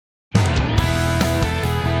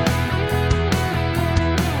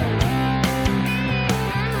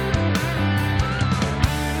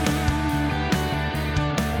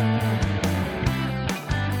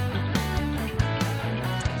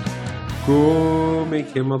Como é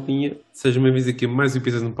que é, maltinha? Sejam bem-vindos aqui a mais um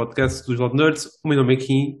episódio no podcast dos Love Nerds. O meu nome é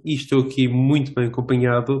Kim e estou aqui muito bem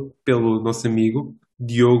acompanhado pelo nosso amigo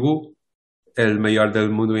Diogo, el maior del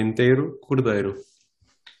mundo inteiro, Cordeiro.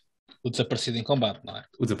 O desaparecido em combate, não é?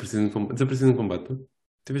 O desaparecido em combate.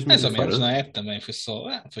 Tiveste Mais muito ou menos, fora? não é? Também foi só,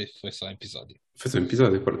 foi só um episódio. Foi só um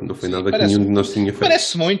episódio, pronto, não foi Sim, nada que nenhum de nós tinha feito.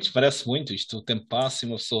 parece muito. Isto, o tempo passa e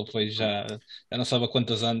uma pessoa depois já não sabe a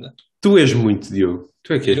quantas anda. Tu és muito, Diogo.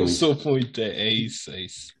 Tu é que és Eu muito. sou muito, é isso, é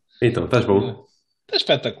isso. Então, estás bom? Está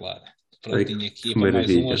espetacular. Ai, Prontinho aqui que para mais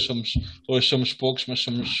um. maravilha. Hoje somos poucos, mas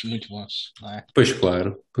somos muito bons, não é? Pois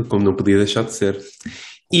claro, como não podia deixar de ser.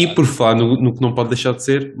 E Claro. por falar no que não pode deixar de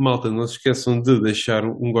ser, malta, não se esqueçam de deixar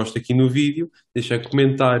um gosto aqui no vídeo, deixar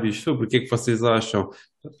comentários sobre o que é que vocês acham,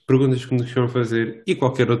 perguntas que nos queiram fazer e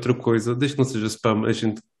qualquer outra coisa, desde que não seja spam, a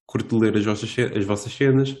gente curte ler as vossas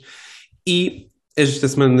cenas. E esta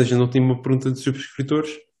semana a gente não tinha uma pergunta de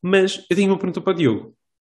subscritores, mas eu tinha uma pergunta para o Diogo.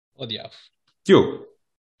 O diabo. Diogo,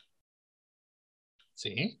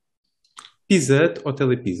 Sim. Pizza Hut ou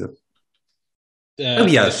Telepizza? Tele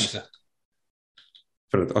Aliás, Pizza.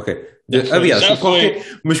 pronto, ok. Já foi.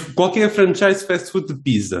 Mas qualquer franchise fast food de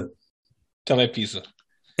pizza. Tele Pizza.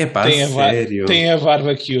 É pá, sério. Tem a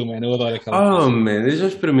barbecue, man. Eu adoro aquela Oh, pizza. man, eu já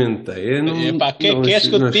experimentei. Eu não, Epá, não queres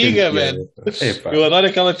que eu não te achei diga, piada. man? Epá, Eu adoro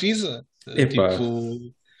aquela pizza. epá.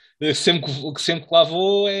 Tipo, sempre que lá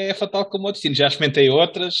vou é fatal como o destino. Já experimentei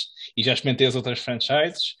outras e já experimentei as outras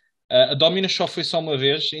franchises. A Domino's só foi só uma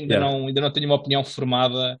vez, Yeah, ainda não tenho uma opinião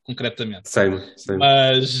formada concretamente. same.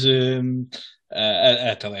 Mas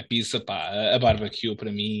a Telepizza, pá, a barbecue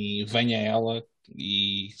para mim, venha ela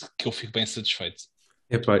e que eu fico bem satisfeito.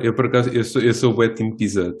 Epá, eu por acaso, eu sou bué Team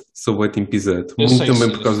Pizza Hut. Sou bué Team Pizza Hut. Eu Muito sei também sim,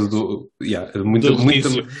 por eu sei causa sim. do... Yeah, Do muito...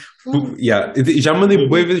 rodízio. Yeah. E já mandei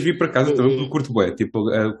bué vezes vir para casa também porque curto bué. Tipo,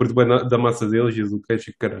 curto bué da massa deles e do queijo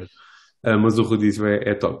e caralho. Mas o rodízio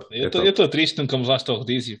é top. É Eu top. estou triste, nunca me levaste ao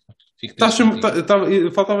rodízio. Fico Tá triste sempre,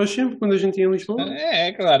 contigo. faltava sempre quando a gente ia em Lisboa?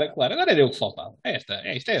 É, claro, é claro. Agora era eu que faltava.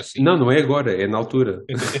 Isto é assim. Não, não é agora, é na altura.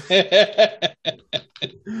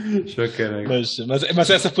 Show, caralho. Mas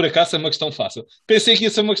essa por acaso é uma questão fácil. Pensei que ia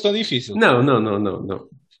ser uma questão difícil. Não.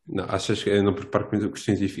 Não, achas que eu não preparo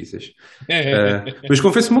questões difíceis. Mas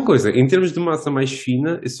confesso uma coisa, em termos de massa mais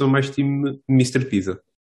fina, eu sou mais time Mr. Pizza.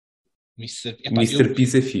 Epá, Mr.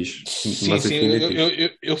 Pizza é fixe. sim, Massa sim, fina é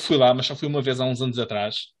fixe. eu fui lá, mas só fui uma vez há uns anos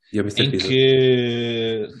atrás, E é o Mr. em Pizza.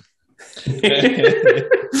 que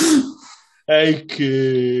em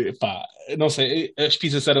que, pá, não sei, as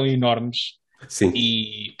pizzas eram enormes Sim,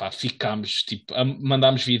 e, pá, ficámos, tipo,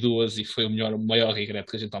 mandámos vir duas e foi o maior regresso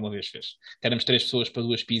que a gente alguma vez fez. Éramos três pessoas para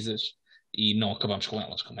duas pizzas e não acabámos com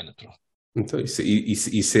elas, como é natural. então isso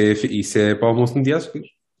é para o almoço no dia a seguir.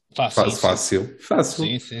 Sim, sim,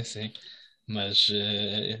 Fácil. sim. Mas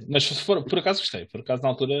por acaso gostei, por acaso na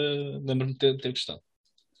altura lembro-me de ter gostado.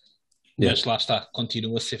 Yeah. Mas lá está,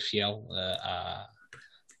 continuo a ser fiel à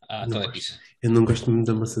Não Telepizza. Eu não gosto muito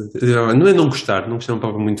da massa. Não é não gostar, não gostar é uma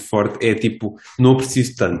palavra muito forte, é tipo, não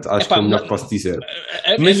preciso tanto, acho que é Epá, o melhor que posso dizer.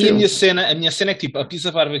 a Mas minha cena é que tipo, a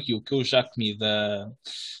pizza barbecue que eu já comi da,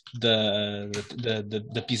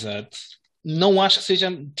 da Pizza Hut, não acho que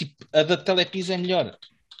seja tipo, a da Telepizza é melhor.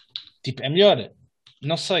 Tipo, é melhor.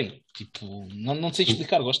 Não sei. Tipo, não sei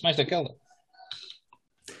explicar, gosto mais daquela.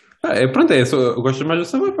 pronto, eu gosto mais do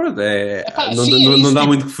sabor, pronto, Epá, não, sim, é não isso. dá Tipo,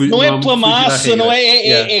 muito que fugir, não não é há muito pela que fugir à massa, não regra. é,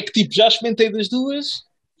 Yeah. é que tipo, já experimentei das duas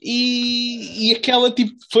e aquela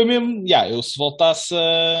tipo, foi mesmo. Eu se voltasse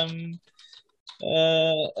a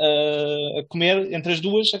comer entre as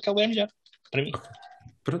duas, aquela é melhor. Para mim.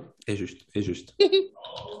 Pronto, é justo.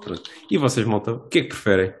 Pronto. E vocês, malta, o que é que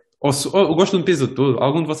preferem? Ou gostam de pizza todo?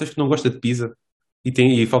 Algum de vocês que não gosta de pizza?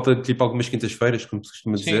 E falta tipo algumas quintas-feiras, como se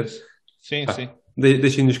costuma Sim, dizer? sim.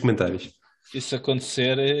 Deixem nos comentários. Se isso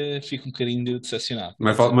acontecer, fico um bocadinho decepcionado.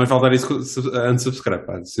 Mas vale dar isso unsubscribe,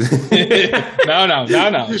 pá. Não.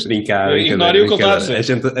 Ignore o que eu estou a dizer.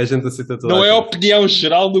 A gente aceita toda Não a é a gente. opinião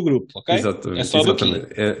geral do grupo, ok? É Exatamente, só daqui.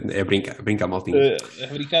 É brincar, maltinha. A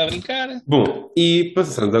brincar. Bom, e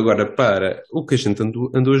passando agora para o que a gente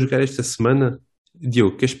andou a jogar esta semana,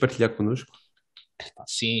 Diogo, queres partilhar connosco?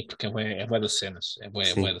 Sim, porque é bué das cenas. É bué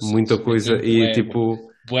Sim, das cenas. muita coisa e tipo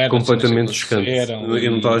Bué das cenas que completamente chocante. aconteceram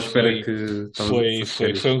Eu não estava à e espera que estava a associar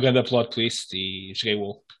isto. foi um grande plot twist e joguei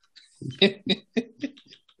WoW.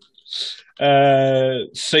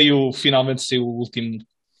 Finalmente saiu o último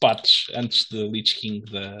patch antes de Lich King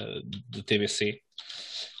do TBC.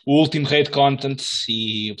 O último raid content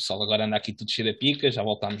e o pessoal agora anda aqui tudo cheio de pica, já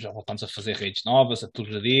voltamos a fazer raids novas, a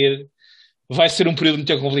progredir. Vai ser um período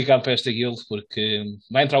muito complicado para esta guild porque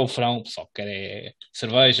vai entrar o verão, o pessoal quer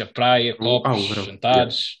cerveja, praia, copos, o verão.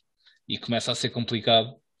 jantares e começa a ser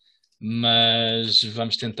complicado, mas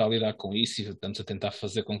vamos tentar lidar com isso e estamos a tentar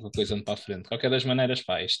fazer com que a coisa ande para a frente. De qualquer das maneiras,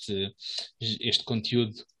 pá, este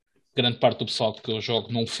conteúdo, grande parte do pessoal que eu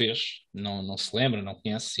jogo não o fez, não se lembra, não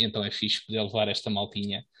conhece, e então é fixe poder levar esta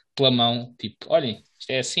maltinha pela mão, tipo, olhem, isto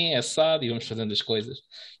é assim, é assado, e vamos fazendo as coisas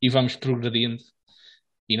e vamos progredindo.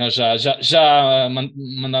 E nós já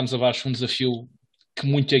mandámos abaixo um desafio que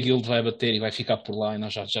muita guild vai bater e vai ficar por lá, e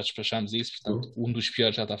nós já despachámos isso, portanto, um dos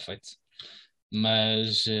piores já está feito.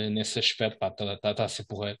 Mas nesse aspecto, pá, está a ser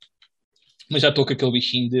porreiro. Mas já estou com aquele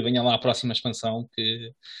bichinho de venha lá a próxima expansão, que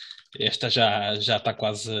esta já está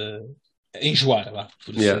quase a enjoar, vá,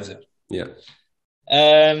 por assim Yeah, dizer. yeah.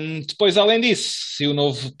 Depois, além disso, se o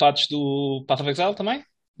novo patch do Path of Exile também.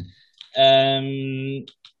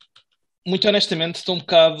 Muito honestamente, estou um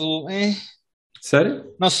bocado.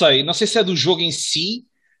 Sério? Não sei se é do jogo em si,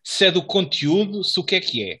 se é do conteúdo, se o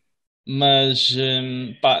que é. Mas,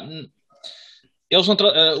 pá, eles não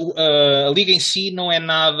a liga em si não é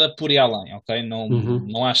nada por aí além, ok?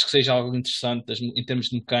 Não acho que seja algo interessante em termos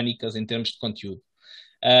de mecânicas, em termos de conteúdo.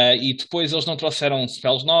 E depois eles não trouxeram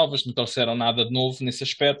spells novas, não trouxeram nada de novo nesse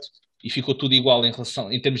aspecto, e ficou tudo igual em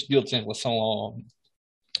termos de builds em relação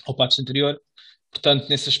ao patch anterior. Portanto,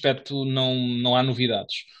 nesse aspecto não há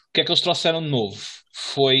novidades. O que é que eles trouxeram de novo?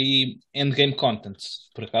 Foi endgame content.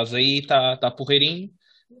 Por acaso aí está porreirinho,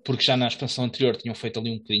 porque já na expansão anterior tinham feito ali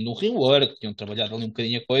um bocadinho no rework, tinham trabalhado ali um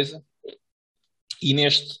bocadinho a coisa. E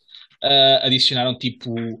neste adicionaram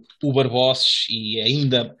tipo uber bosses e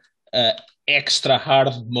ainda extra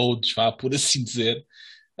hard modes, vá por assim dizer.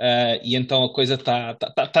 E então a coisa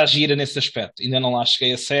está gira nesse aspecto. Ainda não lá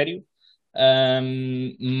cheguei a sério,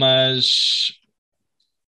 mas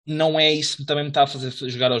não é isso que também me está a fazer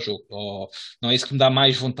jogar ao jogo, ou não é isso que me dá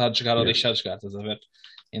mais vontade de jogar ou Yeah. deixar de jogar, estás a ver?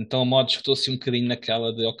 Então, modos, estou assim um bocadinho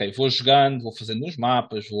naquela de, ok, vou jogando, vou fazendo uns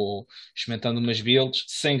mapas, vou experimentando umas builds,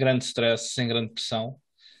 sem grande stress, sem grande pressão,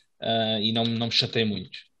 e não me chatei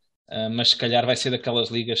muito. Mas se calhar vai ser daquelas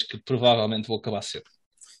ligas que provavelmente vou acabar cedo.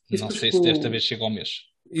 Isso Não depois sei com, se desta vez chega ao mês.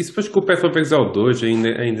 isso depois com o Path of Exile 2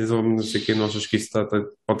 ainda desenvolve não sei o que, não achas que isso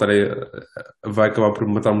pode estar vai acabar por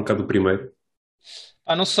matar um bocado o primeiro?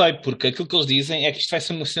 Não sei, porque aquilo que eles dizem é que isto vai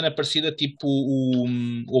ser uma cena parecida tipo o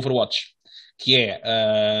Overwatch, que é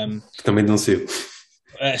Que também não sei.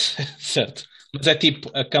 certo. Mas é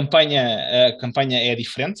tipo, a campanha é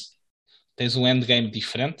diferente, tens um endgame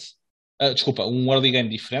diferente, desculpa, um early game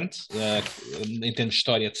diferente, em termos de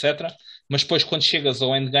história, etc. Mas depois, quando chegas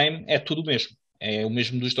ao endgame, é tudo o mesmo. É o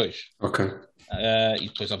mesmo dos dois. Ok. E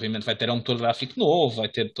depois, obviamente, vai ter um motor gráfico novo, vai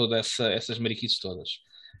ter todas essas mariquices todas.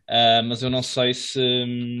 Mas eu não sei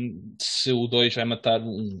se o 2 vai matar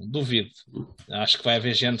um. Duvido. Acho que vai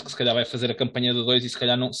haver gente que se calhar vai fazer a campanha do 2 e se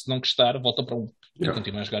calhar se não gostar, volta para um e Yeah.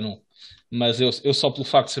 continua a jogar no 1. Mas eu só pelo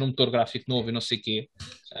facto de ser um motor gráfico novo e não sei o quê,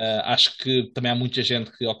 acho que também há muita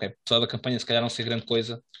gente que, ok, apesar da campanha se calhar não ser grande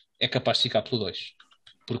coisa, é capaz de ficar pelo 2.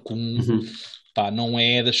 Porque Uhum. pá, não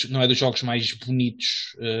é dos jogos mais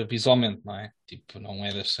bonitos visualmente, não é? Tipo, não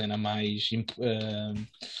é da cena mais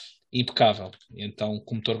impecável. Então,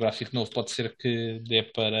 com motor gráfico novo, pode ser que dê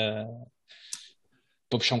para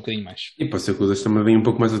puxar um bocadinho mais. E pode ser que o 2 também venha um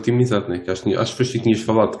pouco mais otimizado, né? Que acho que foi que tinhas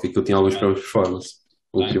falado que aquilo tinha alguns Tem, problemas de performance.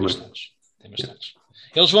 O tem primeiro. bastantes. Tem Yeah. bastantes.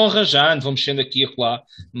 Eles vão arranjando, vão mexendo aqui e acolá,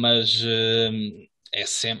 mas é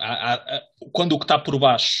sempre. Quando o que está por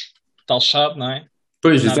baixo está lixado, não é?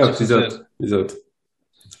 Pois, Nada a exato, fazer. exato, exato.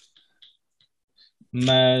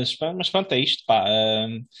 Mas pronto, é isto, pá.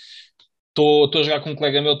 Estou a jogar com um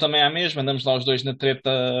colega meu também à mesma, andamos lá os dois na treta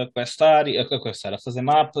a fazer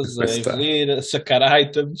mapas, Vai a estar. evoluir, a sacar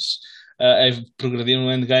items, a progredir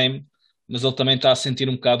no endgame, mas ele também está a sentir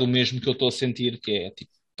um bocado o mesmo que eu estou a sentir, que é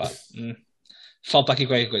tipo, pá, falta aqui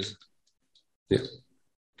qualquer coisa. Yeah.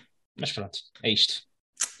 Mas pronto, é isto.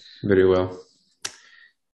 Very well.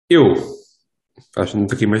 Eu acho que não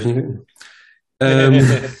estou aqui mais ninguém.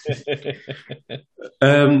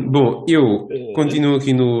 Bom, eu continuo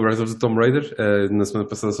aqui no Rise of the Tomb Raider. Na semana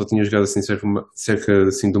passada só tinha jogado assim cerca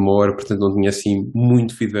assim, de uma hora, portanto não tinha assim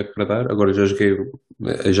muito feedback para dar. Agora já joguei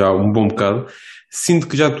já um bom bocado. Sinto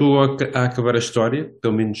que já estou a acabar a história,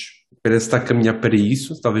 pelo menos parece estar a caminhar para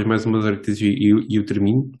isso. Talvez mais umas horas e eu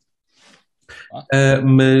termino.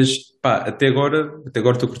 Mas pá, até agora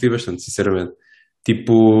estou a curtir bastante, sinceramente.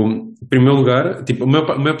 Tipo, em primeiro lugar, tipo, a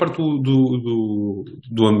maior parte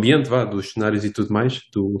do ambiente, vá, dos cenários e tudo mais,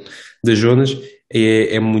 das zonas,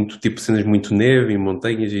 é muito, tipo, cenas muito neve e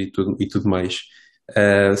montanhas e tudo mais.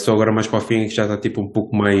 Só agora mais para o fim é que já está, tipo, um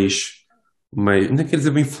pouco não quer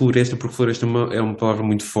dizer bem floresta, porque floresta é uma palavra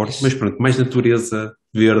muito forte, mas Esse, pronto, mais natureza,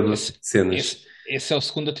 verde, esse, cenas. esse, esse é o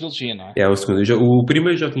segundo da trilogia, não é? É o segundo. O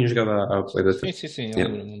primeiro já tinha jogado há bué da Sim, tempo. sim, sim, eu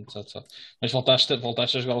Yeah. lembro-me. Só. Mas voltaste a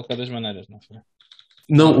jogá-lo de qualquer das maneiras, não foi? Ou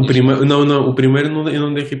Não, já o tinha primeiro, jogado? não, o primeiro eu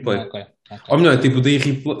não dei Ah, replay. ok, ok. Ou melhor, tipo, dei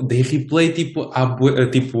replay tipo,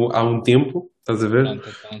 tipo, há um tempo, estás a ver? Pronto,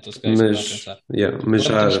 então se calhar é isso que eu estava a Mas, pensar. yeah, Eu mas lembro de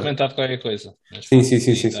termos já. comentado qualquer coisa, mas Sim, pronto, sim, sim,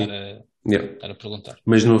 daí sim, sim. Yeah. estar a perguntar.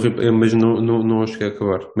 Mas não cheguei a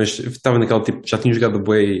acabar. Mas estava naquele tipo, já tinha jogado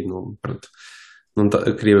bué e não, pronto. Não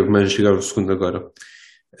eu queria mais jogar o segundo agora.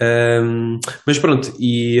 Mas pronto,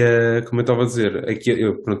 como eu estava a dizer, aqui,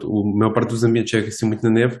 pronto, a maior parte dos ambientes é assim muito na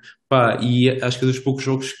neve, pá, e acho que é dos poucos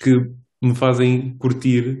jogos que me fazem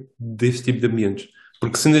curtir desse tipo de ambientes.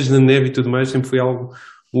 Porque cenas na neve e tudo mais sempre foi algo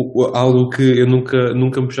que eu nunca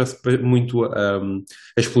me puxasse muito a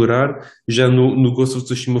explorar. Já no Ghost of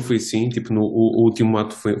Tsushima foi assim, tipo, o último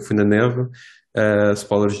ato foi na neve.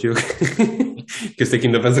 Spoilers, Diogo. Que eu sei que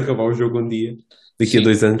ainda vais acabar o jogo um dia, daqui a Sim.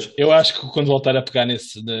 2 anos. Eu acho que quando voltar a pegar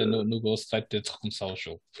no Ghost vai ter de recomeçar o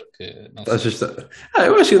jogo, porque não sei. Achas,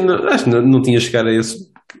 eu acho que não tinha chegado a esse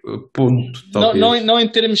ponto, Não, talvez. não em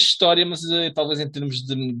termos de história, mas talvez em termos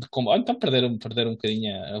de como. Então perder um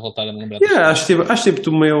bocadinho a voltar a me lembrar da Yeah, história. acho que tipo,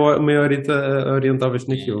 tu meia horita orientavas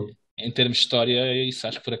naquilo. Em termos de história, isso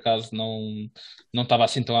acho que por acaso não estava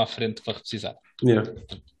assim tão à frente para precisar. Yeah.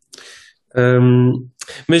 Um,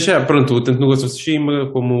 mas já, pronto, tanto no Ghost of Tsushima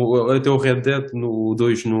como até o Red Dead no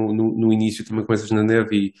 2 no início também começas na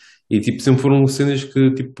neve tipo, sempre foram cenas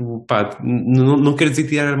que tipo, pá, não quero dizer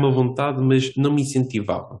tirar uma vontade, mas não me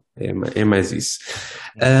incentivava. É mais isso.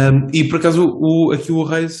 E por acaso aqui o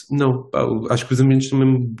Rise, não, pá, acho que os ambientes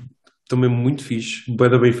estão mesmo muito fixe, bué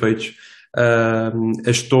da bem feitos.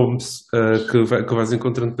 As tombs que vais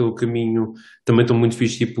encontrando pelo caminho também estão muito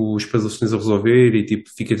fixe, tipo, os puzzles que tens a resolver e tipo,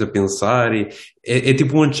 ficas a pensar. É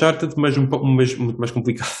tipo um Uncharted, mas mas muito mais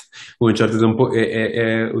complicado. O Uncharted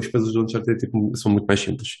os puzzles do Uncharted tipo, são muito mais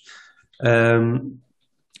simples. Um,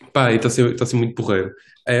 Pá, e está a ser muito porreiro.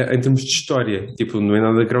 Em termos de história, tipo, não é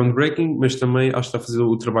nada groundbreaking, mas também acho que está a fazer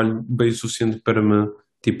o trabalho bem o suficiente para me,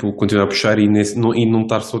 tipo, continuar a puxar e não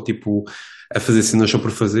estar só, tipo, a fazer cenas só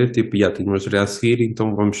por fazer, tipo, já tenho uma história a seguir,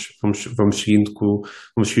 então vamos seguindo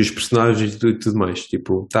vamos seguir os personagens e tudo mais,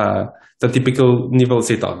 tipo, está tipo aquele nível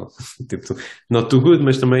aceitável, tipo, not too good,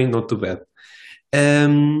 mas também not too bad.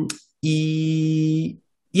 Um, e,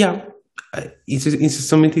 yeah,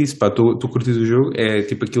 essencialmente isso, pá, estou a curtir o jogo, é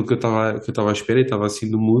tipo aquilo que eu estava à espera e estava assim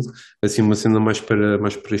no mood, assim uma cena mais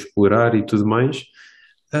para explorar e tudo mais.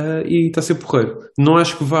 E está a ser porreiro. Não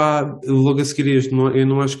acho que vá logo a seguir este, eu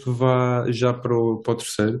não acho que vá já para o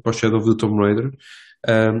terceiro, para o Shadow of the Tomb Raider.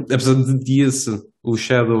 Apesar de esse, o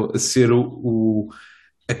Shadow ser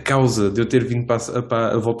a causa de eu ter vindo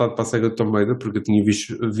voltado para a saga de Tomb Raider, porque eu tinha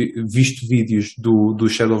visto vídeos do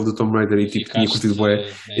Shadow of the Tomb Raider e E tipo, tinha curtido ficaste.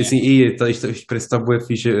 bué. E assim, isto parece estar bué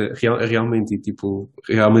fixe realmente, e tipo,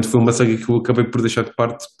 realmente foi uma saga que eu acabei por deixar de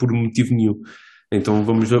parte por motivo nenhum. Então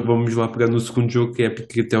vamos lá pegar no segundo jogo que é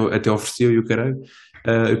porque até ofereceu e o caralho.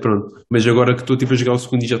 E pronto. Mas agora que estou tipo, a jogar o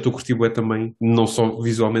segundo e já estou a curtir bué também, não só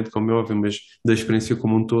visualmente como é óbvio, mas da experiência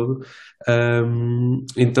como um todo.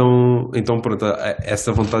 Então pronto,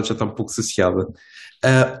 essa vontade já está um pouco saciada.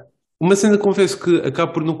 Ah, uma cena que confesso que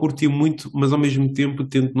acabo por não curtir muito, mas ao mesmo tempo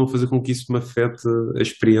tento não fazer com que isso me afete a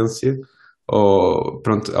experiência, ou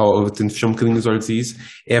pronto, ou tento fechar um bocadinho os olhos a isso,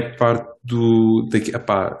 é a parte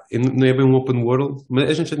epá, não é bem um open world, mas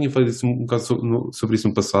a gente já tinha falado isso, um bocado sobre isso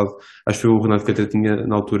no passado, acho que o Renato que até tinha,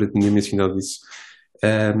 na altura, tinha mencionado isso.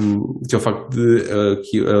 Que é o facto de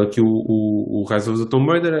que o Rise of the Tomb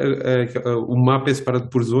Raider, o mapa é separado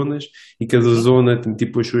por zonas e cada Uhum. zona tem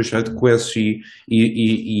tipo as suas side quests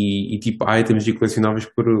tipo items e colecionáveis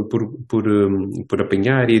por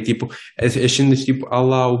apanhar e é tipo as cenas tipo à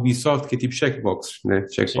la Ubisoft que é tipo checkboxes, né?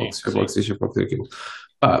 Sim, Checkbox, sim. checkbox, checkbox, é aquilo.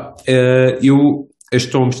 Pá, as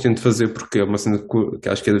tombs tento fazer porque é uma cena que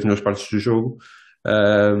acho que é das melhores partes do jogo.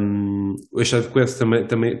 O Shadow Quest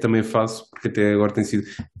também faço, porque até agora tem sido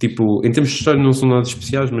tipo, em termos de história não são nada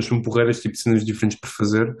especiais, mas são porreiras, tipo, cenas diferentes por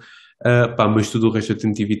fazer. Pá, mas tudo o resto eu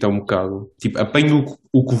tento evitar um bocado. Tipo, apanho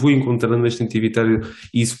o que vou encontrando, mas tento evitar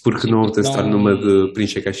isso porque Sim, não porque apetece estar não. numa de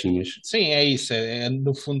preencher caixinhas. Sim, é isso.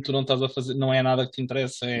 No fundo, tu não estás a fazer. Não é nada que te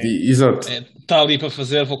interessa. Exato, Está ali para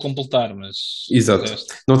fazer, vou completar, mas o exato.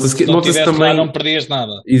 resto. Nota-se Se não nota-se estivesse lá, também. não perdias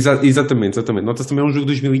nada. Exatamente, exatamente. Nota-se também um jogo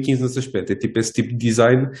de 2015 nesse aspecto. É tipo esse tipo de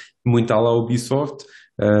design, muito à la Ubisoft.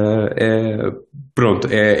 Pronto,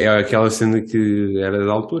 é aquela cena que era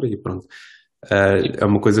da altura e pronto. Sim. É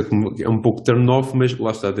uma coisa é um pouco turn off, mas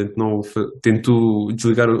lá está, tento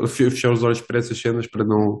desligar, fechar os olhos para essas cenas para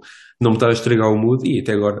não me estar a estragar o mood e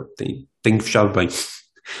até agora tenho fechado bem.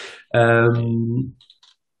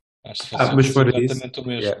 Acho que funciona Mas fora isso, exatamente o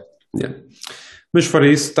mesmo. yeah, yeah. Mas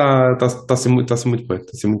fora isso, está a ser muito, bem,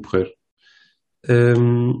 está a ser muito porreiro.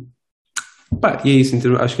 Hum, Pá, e é isso,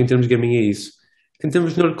 acho que em termos de gaming é isso. Em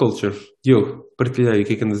termos de nerd culture, Diogo, partilha aí o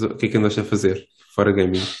que é que andas a fazer fora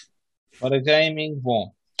gaming. Ora, gaming,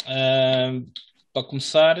 bom. ahm, para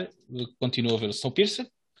começar, continuo a ver o Snowpiercer.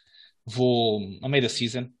 Vou a meio da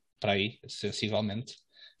season, para aí, sensivelmente.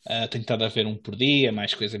 Tenho estado a ver um por dia,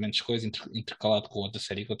 mais coisa, menos coisa, intercalado com outra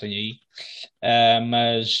série que eu tenho aí.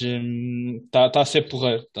 Mas está a ser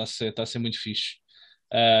porreiro, está a ser muito fixe.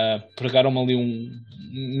 Pregaram-me ali um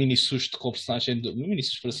mini susto com o personagem do. Um mini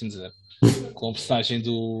susto, por assim dizer. Com o personagem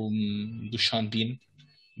do Sean Bean,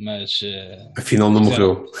 mas Afinal, não fizeram.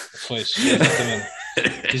 morreu. Pois,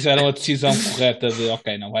 exatamente. Fizeram a decisão correta de,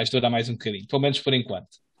 ok, não, vais durar mais um bocadinho, pelo menos por enquanto.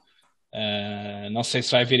 Não sei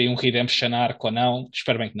se vai vir aí um Redemption Arc ou não,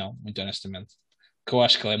 espero bem que não, muito honestamente. Que eu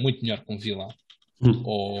acho que ele é muito melhor como vilão, Hum,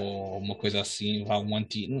 ou uma coisa assim, vá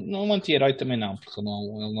não um anti-herói também não, porque ele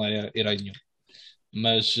não é herói nenhum.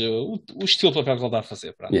 Mas o estilo de papel que ele dá a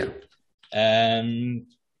fazer, pronto. yeah. Um,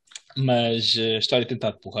 mas a história tem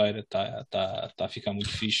estado porreira, está a ficar muito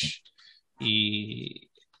fixe. E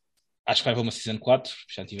acho que vai haver uma Season 4,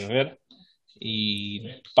 já estive a ver.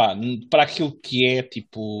 E pá, para aquilo que é,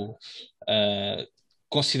 tipo, ah,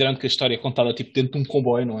 considerando que a história é contada tipo, dentro de um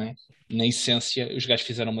comboio, não é? Na essência, os gajos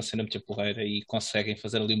fizeram uma cena muito porreira e conseguem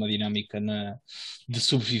fazer ali uma dinâmica de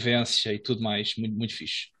sobrevivência e tudo mais, muito, muito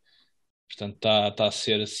fixe. Portanto, está a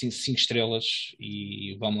ser 5 estrelas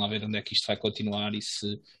e vamos lá ver onde é que isto vai continuar e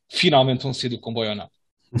se finalmente vão sair do comboio ou não.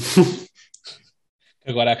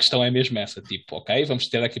 Agora a questão é mesmo essa, tipo, ok, vamos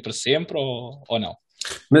ter aqui para sempre ou não?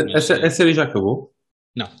 Mas Mas a série já acabou?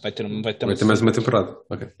 não, vai ter Vai uma ter mais season uma 4, temporada.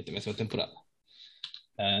 Ok. vai ter mais uma temporada.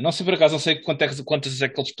 Não sei por acaso, não sei quantas é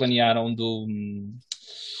que eles planearam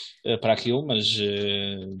para aquilo, mas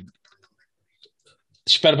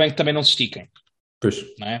espero bem que também não se estiquem, Pois.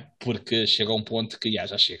 não é? Porque chega a um ponto que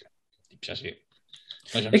já chega. Tipo, já chega.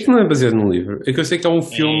 Mas É vamos que ver. não é baseado num livro. É que eu sei que há um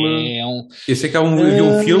filme. É um. Eu sei que havia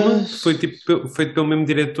um filme que foi tipo, feito pelo mesmo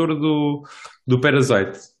diretor do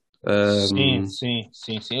Parasite. Sim, Um, sim,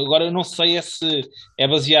 sim, sim. Agora eu não sei se é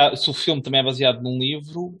baseado, se o filme também é baseado num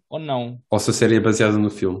livro ou não. ou se a série é baseada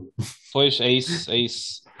no filme. Pois é isso, é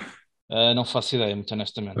isso. Não faço ideia, muito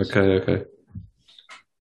honestamente. Ok, ok.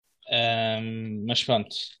 Mas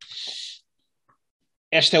pronto.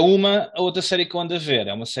 Esta é uma. A outra série que eu ando a ver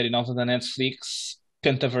é uma série nova da Netflix,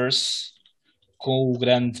 Pentaverse, com o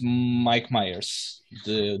grande Mike Myers,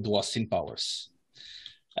 do Austin Powers.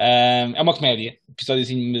 É uma comédia,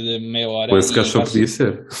 episódiozinho de meia Ou hora esse gajo e só podia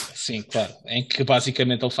ser. sim, claro, em que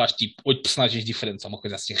basicamente ele faz tipo 8 personagens diferentes, é uma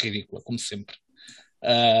coisa assim ridícula, como sempre.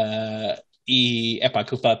 E é pá,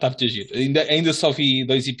 aquilo está muito giro. Ainda só vi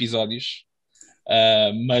 2 episódios,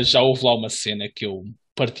 mas já houve lá uma cena que eu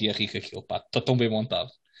parti a rir com aquilo, pá, está tão bem montado.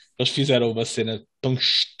 Eles fizeram uma cena tão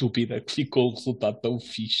estúpida que ficou o resultado tão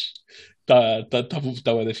fixe. Tá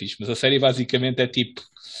bué da fixe. Mas a série basicamente é tipo: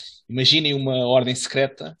 imaginem uma ordem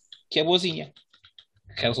secreta que é boazinha,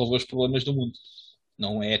 que quer resolver os problemas do mundo.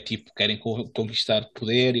 Não é tipo, querem conquistar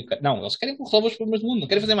poder. Não, eles querem resolver os problemas do mundo, não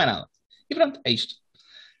querem fazer mais nada. E pronto, é isto.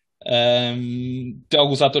 Tem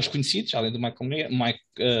alguns atores conhecidos, além do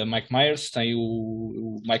Mike Myers, tem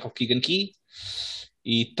o Michael Keegan Key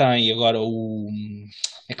e tem agora como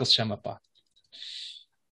é que ele se chama, pá?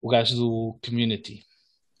 O gajo do Community,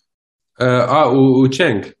 O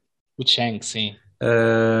Chang. o Chang, sim.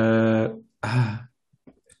 Ah, ah,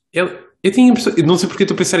 eu tinha a impressão. Eu não sei porque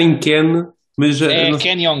estou a pensar em Ken, mas É não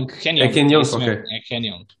sei- Ken Jeong, é Ken é Jeong, isso ok. mesmo, é Ken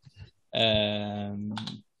Jeong. Ahm,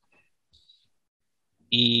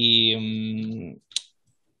 e, hum,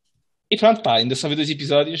 e pronto, pá, ainda só vi 2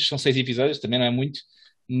 episódios, são 6 episódios, também não é muito,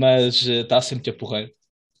 mas está sempre a porrer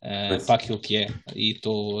Nice. para aquilo que é. E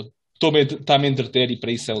está-me a entreter e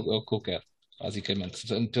para isso é o que eu quero, basicamente.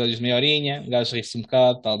 São episódios de meia horinha, o gajo ri-se um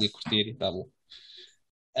bocado, está ali a curtir e está bom.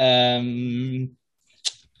 Ahm,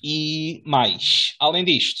 e mais, além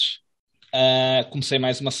disto, comecei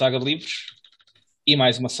mais uma saga de livros e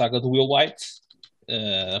mais uma saga do Will White.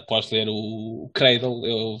 Após ler o Cradle,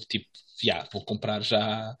 eu tipo, vou comprar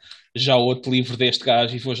já outro livro deste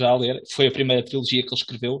gajo e vou já ler. Foi a primeira trilogia que ele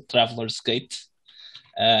escreveu, Traveler's Gate.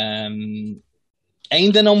 Um,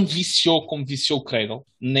 Ainda não me viciou como viciou o Cradle,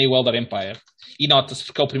 nem o Elder Empire. E nota-se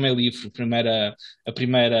porque é o primeiro livro, a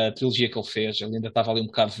primeira trilogia que ele fez, ele ainda estava ali um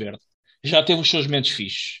bocado verde. Já teve os seus momentos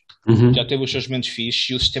fixes. Já Uhum. teve os seus momentos fixes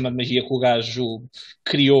e o sistema de magia que o gajo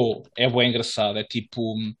criou é bem engraçado. É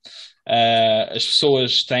tipo, as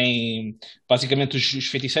pessoas têm, basicamente os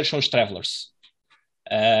feiticeiros são os Travelers,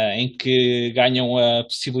 em que ganham a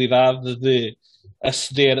possibilidade de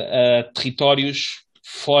aceder a territórios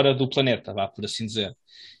fora do planeta, vá por assim dizer.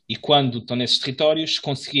 E quando estão nesses territórios, se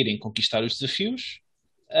conseguirem conquistar os desafios,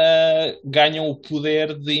 ganham o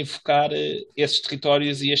poder de invocar esses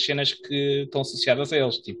territórios e as cenas que estão associadas a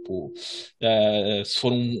eles. Tipo, se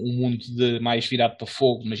for um mundo mais virado para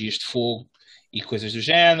fogo, magias de fogo e coisas do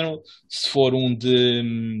género. Se for um de.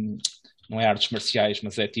 Não é artes marciais,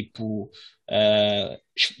 mas é tipo.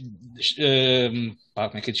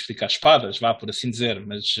 Como é que é de explicar? Espadas, vá por assim dizer,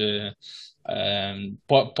 mas.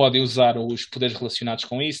 Podem usar os poderes relacionados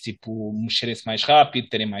com isso, tipo mexerem-se mais rápido,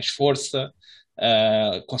 terem mais força,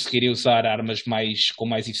 conseguirem usar armas com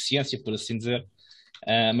mais eficiência, por assim dizer.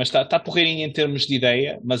 Mas está porreirinho em termos de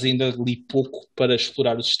ideia, mas ainda li pouco para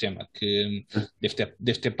explorar o sistema, que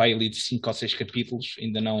deve ter para aí lido 5 ou 6 capítulos,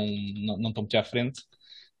 ainda não estou muito à frente.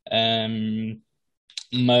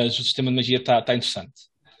 Mas o sistema de magia está interessante.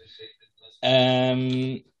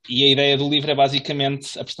 E a ideia do livro é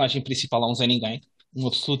basicamente a personagem principal é um Zé Ninguém, um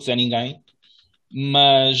absoluto Zé Ninguém,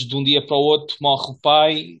 mas de um dia para o outro morre o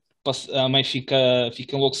pai, a mãe fica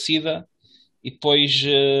enlouquecida e depois,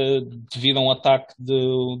 devido a um ataque de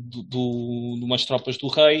umas tropas do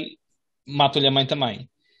rei, matam-lhe a mãe também.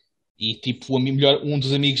 E tipo, um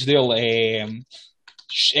dos amigos dele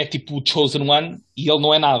é tipo o Chosen One e ele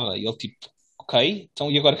não é nada. E ele tipo, ok,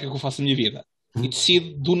 então e agora o que é que eu faço na minha vida? E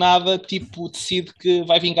decide do nada, tipo, decide que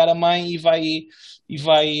vai vingar a mãe e vai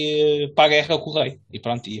para a guerra com o rei. E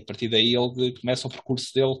pronto, e a partir daí ele começa o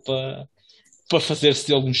percurso dele para fazer-se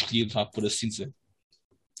dele um escolhido, vá, por assim dizer.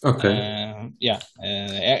 Ok.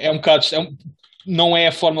 É um bocado. Não é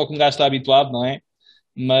a forma como o gajo está habituado, não é?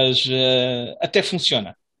 Mas até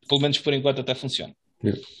funciona. Pelo menos por enquanto até funciona.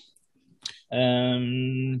 Yeah.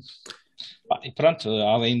 E pronto,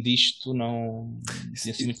 além disto, não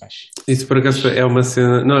tinha assim muito mais. Isso por acaso é uma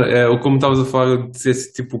cena. Não, como estavas a falar, de ser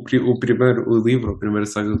tipo o livro, a primeira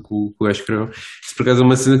saga que o gajo escreveu. Isso por acaso é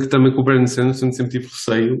uma cena que também com o Brandon Sanderson sempre tive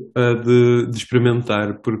receio de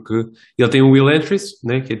experimentar, porque ele tem o Will Entries,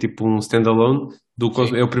 né, que é tipo um standalone,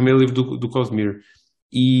 é o primeiro livro do Cosmere.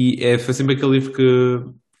 E foi sempre aquele livro que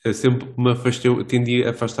eu sempre me afastei, tendi a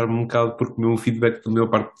afastar-me um bocado, porque o meu feedback da maior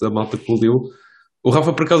parte da malta que o leu. O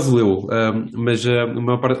Rafa por acaso leu, mas a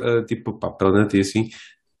maior parte, tipo, pá, pela net e assim,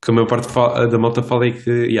 que a maior parte da malta fala é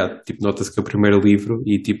que, tipo, nota-se que é o primeiro livro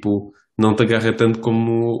e, tipo, não te agarra tanto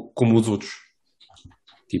como os outros.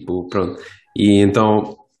 Tipo, e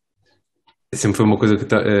então, sempre foi uma coisa que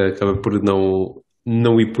acaba por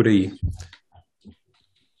não ir por aí.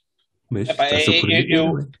 Mas está-se por aí.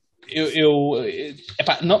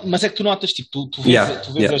 Mas é que tu notas, tipo, tu vês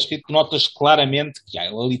a escrita, tu notas claramente que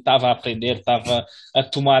ele ali estava a aprender, estava a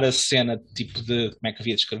tomar a cena, tipo, de como é que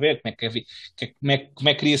havia de escrever, como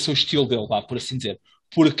é que queria ser o estilo dele, lá, por assim dizer.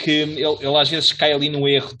 Porque ele às vezes cai ali no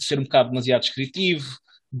erro de ser um bocado demasiado descritivo,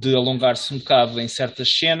 de alongar-se um bocado em certas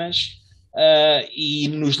cenas, e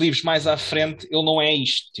nos livros mais à frente ele não é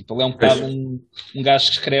isto. Tipo, ele é um bocado um gajo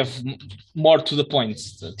que escreve more to the point,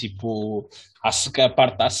 tipo, a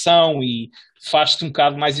parte da ação e faz-te um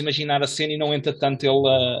bocado mais imaginar a cena e não entra tanto ele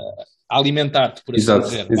a alimentar-te, por assim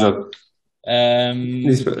dizer. Exato.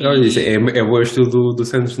 Isso é o estilo do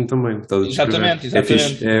Sanderson também. Exatamente. É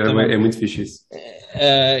fixe, é muito fixe isso.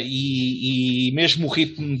 E mesmo o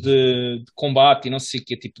ritmo de combate e não sei o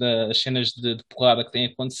que, tipo, as cenas de porrada que têm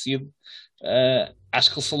acontecido, acho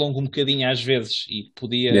que ele se alonga um bocadinho às vezes e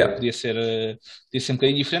podia ser um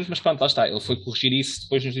bocadinho diferente, mas pronto, lá está, ele foi corrigir isso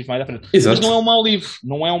depois nos livros mais à frente. Exato. Mas não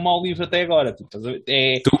é um mau livro até agora. Tipo,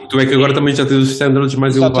 tu é que agora também já tens os standards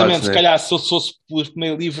mais elevados. Exatamente, se calhar se fosse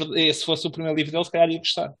o primeiro livro dele, se calhar ia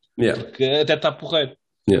gostar. Porque até está porreiro.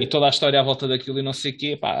 E toda a história à volta daquilo e não sei o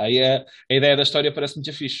quê, pá, aí a ideia da história parece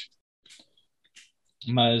muito fixe.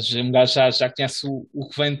 Mas um gajo já conhece o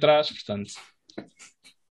que vem de trás, portanto.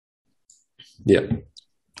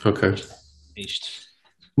 Ok. Isto.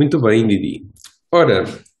 Muito bem, Didi. Ora,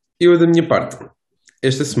 eu da minha parte,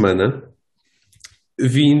 esta semana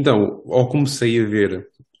vi então, ou comecei a ver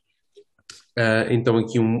então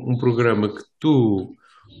aqui um programa que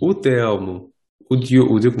o Telmo, o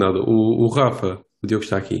Diogo nada, o Rafa, o Diogo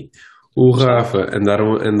está aqui, o Rafa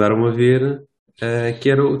andaram a ver,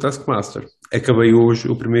 que era o Taskmaster. Acabei hoje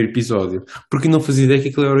o primeiro episódio, porque não fazia ideia que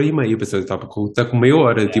aquilo era hora e meia. Eu pensei, está com meia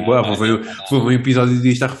hora, vou ver um episódio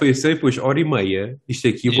disto à refeição e depois hora e meia, isto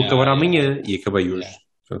aqui eu vou acabar amanhã, e acabei hoje.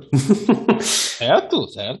 Certo,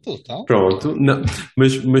 então. Pronto, não,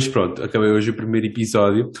 mas pronto, acabei hoje o primeiro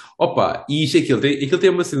episódio. Opa, e aquilo tem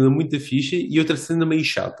uma cena muito fixe e outra cena meio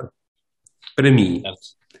chata. Para mim, certo.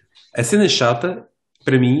 A cena chata,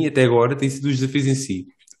 para mim, até agora, tem sido os desafios em si.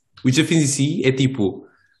 Os desafios em si é tipo,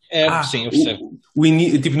 Sim, eu percebo.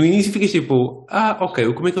 Tipo, no início ficas tipo,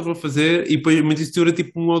 ok, como é que eu vou fazer? E depois, mas isso dura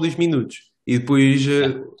tipo 1 ou 2 minutos. E depois,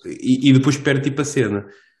 Yeah. e depois perde tipo a cena.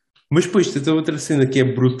 Mas depois tens a outra cena que é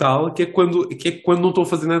brutal, que é quando não estou a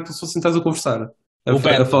fazer nada, estou só sentado a conversar. A, O a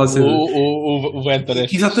banter. falar cena. O banter é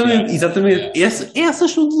fixe. Exatamente, exatamente. Yeah.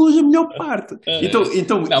 Essas são de longe a melhor parte. Então,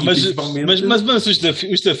 Não, e principalmente. mas os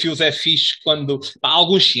desafios é fixe quando. Pá,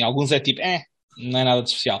 alguns sim, alguns é tipo, não é nada de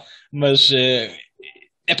especial. Mas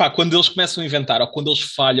é pá, quando eles começam a inventar ou quando eles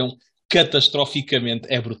falham catastroficamente,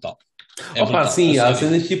 é brutal. É Opa, brutal, a sim, há sério.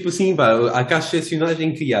 cenas tipo assim, pá, há casos excepcionais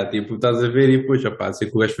em que há, tipo, estás a ver e depois, opá, sei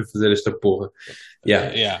que o gajo foi fazer esta porra.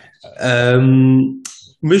 Yeah. Yeah. Ahm,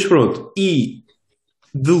 mas pronto, e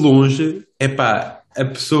de longe, é pá, a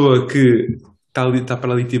pessoa que está ali, está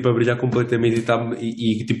para ali tipo a brilhar completamente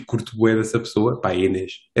e, tipo curto bué dessa pessoa, pá, é a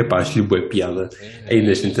Inês. É pá, acho-lhe bué piada. A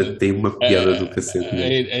Inês tem uma piada do cacete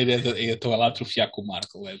mesmo. Eu estou lá a atrofiar com o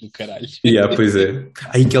Marco, é do caralho. Yeah, pois é.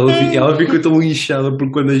 Aí que ela ficou tão lixada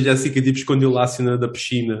porque quando a Jéssica tipo escondeu lá a cena da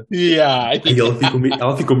piscina. Yeah. Aí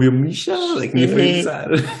ela ficou mesmo lixada, que nem foi gozar.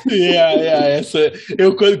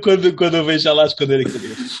 Eu quando eu vejo ela a esconder aquilo,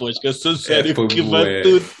 eu fosca, sou sério, Foi que bué.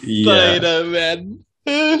 Yeah. batuteira, man.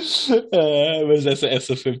 Mas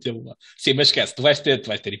essa foi muito boa. Sim, mas esquece, tu vais ter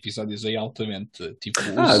episódios aí altamente, tipo,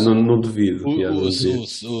 Não duvido. Yeah, não duvido.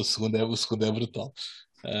 o segundo é brutal.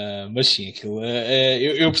 Mas sim, aquilo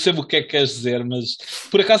eu percebo o que é que queres dizer, mas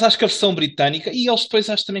por acaso acho que a versão britânica, e eles depois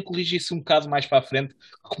acho que também corrigem isso um bocado mais para a frente,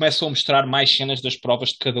 começam a mostrar mais cenas das provas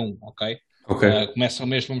de cada um, ok? Ok. Começam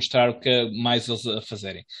mesmo a mostrar o que é mais eles a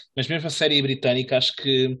fazerem. Mas mesmo a série britânica, acho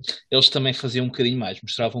que eles também faziam um bocadinho mais,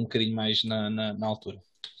 mostravam um bocadinho mais na altura.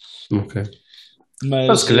 Ok.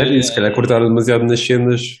 Mas Se calhar cortaram demasiado nas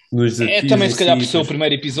cenas, nos desafios também em se calhar si. por ser o Pois.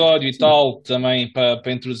 primeiro episódio e Sim. tal, também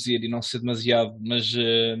para introduzir e não ser demasiado, mas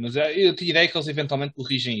eu tinha ideia que eles eventualmente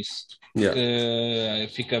corrigem isso, Yeah,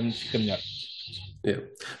 porque fica melhor. yeah.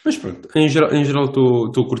 Mas pronto, em geral estou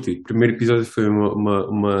a curtir. O primeiro episódio foi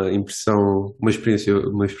uma impressão, uma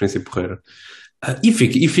experiência porreira. E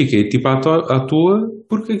fiquei tipo à toa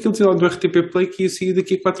porque aquilo tinha lá do RTP Play que ia sair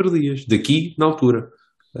daqui a 4 dias. Daqui, na altura.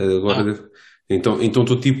 Ah, Agora, então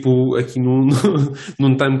estou tipo aqui num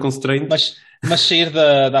time constraint. mas sair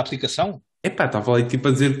da aplicação? Epá, estava ali tipo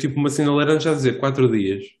a dizer tipo uma cena laranja a dizer 4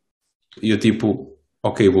 dias. E eu tipo,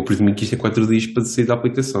 ok, eu vou presumir que isto é 4 dias para sair da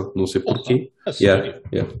aplicação. Não sei Porra, porquê. a Yeah, sério?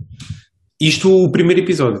 yeah. Isto o primeiro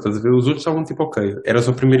episódio, estás a ver? Os outros estavam tipo ok. Era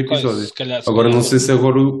só o primeiro Ok, episódio. se calhar, Agora não sei se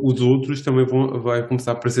agora os outros também vai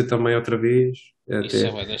começar a aparecer também outra vez. isso Até.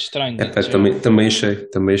 é bué da estranho, Epá, digo já. também achei,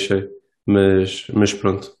 também achei. Mas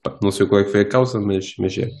pronto, pá, não sei qual é que foi a causa, mas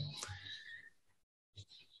é.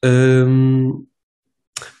 Hum,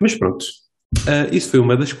 mas pronto, isso foi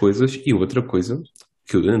uma das coisas. E outra coisa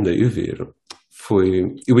que eu andei a ver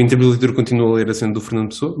foi. Eu, em termos de leitura, continuo a ler a cena do Fernando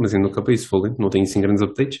Pessoa, mas ainda não acabei isso, vou ler, não tenho assim grandes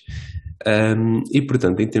updates. E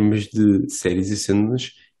portanto, em termos de séries e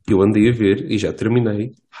cenas, eu andei a ver e já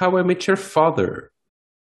terminei How I Met Your Father.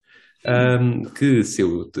 Que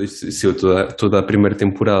saiu toda a primeira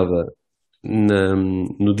temporada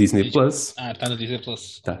no Disney Plus. Está no Disney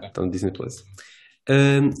Plus. Ok. Tá no Disney Plus.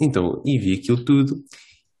 Então, e vi aquilo tudo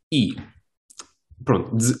e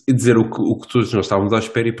pronto, dizer o que todos nós estávamos à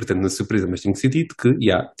espera e portanto na surpresa, mas tenho que ser dito que,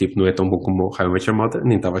 tipo, não é tão bom como o How I Met Your Mother,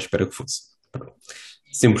 nem estava à espera que fosse. Pronto.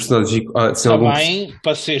 Sem personagens, sem algum... Também,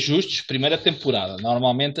 para ser justos, primeira temporada.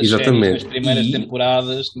 Normalmente as séries Exatamente. nas primeiras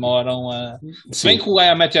temporadas demoram a. Se bem Sim. que o I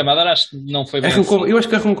Am Met Your Mother acho que não foi bem assim. Eu acho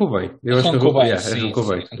que arrancou bem. Arrancou bem, Yeah, sim, arrancou sim,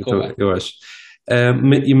 bem. arrancou Então, bem. eu acho.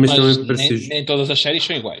 Mas Mas também parecia... nem todas as séries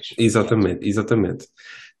são iguais. Exatamente.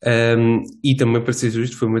 E também para ser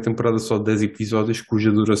justo, foi uma temporada só de 10 episódios,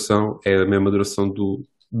 cuja duração é a mesma duração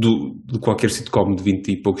de qualquer sitcom de 20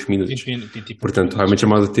 e poucos minutos. 20 e poucos Portanto, minutos. How I Met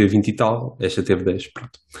Your Mother teve 20 e tal, esta teve 10,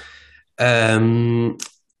 pronto.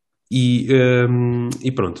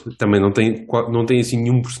 E pronto, também não tem assim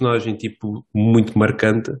nenhum personagem tipo muito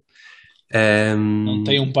marcante. Não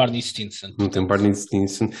tem um Barney Stinson. Não tem Barney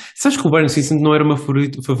Stinson. Sabes que o Barney Stinson não era o meu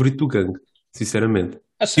favorito do gangue, sinceramente.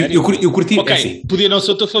 A sério? Eu curti, Ok, assim. podia não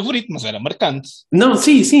ser o teu favorito, mas era marcante. Não,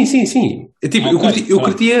 sim. Tipo, Ok, eu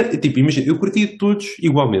curtia, tipo, imagina, eu curtia todos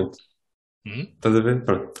igualmente. Estás a ver?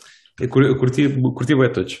 Pronto. Eu curtia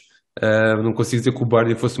bem todos. Não consigo dizer que o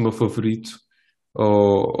Barney fosse o meu favorito,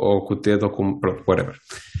 ou que o Ted, ou como, pronto, whatever.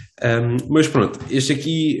 Mas pronto, este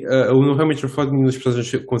aqui, o No How I Met Your Father, nenhum dos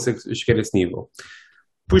personagens consegue chegar a esse nível.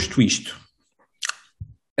 Posto isto,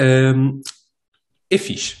 é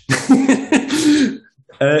fixe.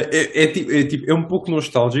 É um pouco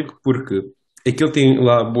nostálgico porque aquele tem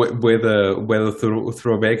lá bué da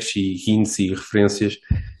throwbacks e hints e referências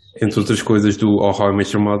entre outras coisas, do How I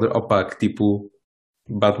Met Your Mother, opá, que tipo,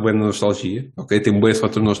 bate bué na nostalgia, ok? Tem bué esse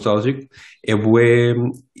fator nostálgico, é bué,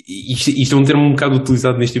 isto é um termo um bocado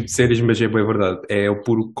utilizado neste tipo de séries, mas é bué verdade, é o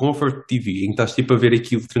puro comfort TV, em que estás tipo a ver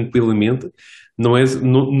aquilo tranquilamente,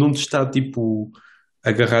 não te está tipo a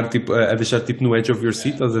agarrar, tipo, a deixar tipo no edge of your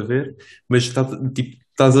seat, Yeah. estás a ver? Mas tipo,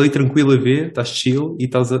 estás ali tranquilo a ver, estás chill e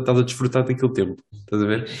estás a desfrutar daquele tempo, estás a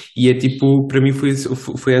ver? Uhum. E é tipo, para mim foi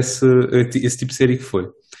esse tipo de série que foi.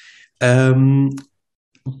 Um,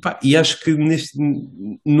 Pá, e acho que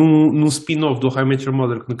num spin-off do How I Met Your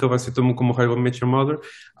Mother, que nunca vai ser tão bom como o How I Met Your Mother,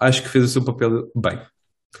 acho que fez o seu papel bem.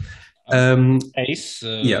 Ah, Um, é isso,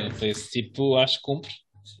 yeah, para esse tipo, acho que cumpre.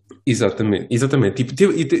 exatamente, exatamente. Tipo,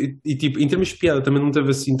 tipo, em termos de piada também não teve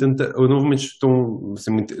assim tanta, ou não houve momentos tão,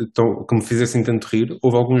 assim, que me fizessem tanto rir.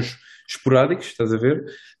 Houve alguns esporádicos, estás a ver?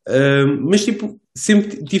 Mas tipo,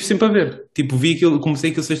 tive sempre a ver. Tipo, vi aquilo,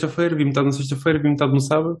 comecei aquilo sexta-feira, vi metade na sexta-feira, vi metade no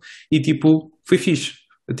sábado e tipo, foi fixe.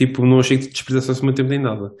 Tipo, não achei que desperdiçasse o meu tempo nem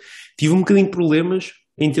nada. Tive um bocadinho de problemas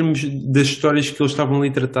em termos das histórias que eles estavam ali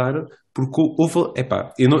a tratar, porque houve,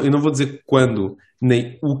 epá, eu não vou dizer quando,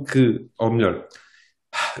 nem o que, ou melhor,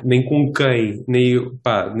 nem com quem, nem,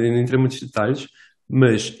 pá, nem entrei em muitos detalhes,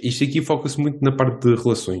 mas isto aqui foca-se muito na parte de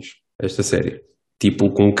relações, esta série.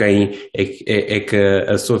 Tipo, com quem é que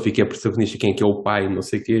a Sophie, que é a protagonista, quem é que é o pai, não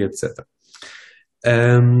sei o quê, etc.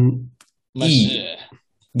 Um, Mas, e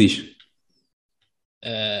diz.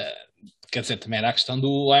 eh, quer dizer, também era a questão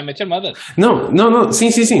do I Met Your Mother. Não, não, não,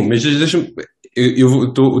 sim, sim, sim, mas deixa-me. Eu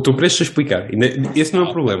estou prestes a explicar. Esse não é o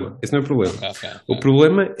Ok, problema. Esse não é o problema. ok, ok, O ok.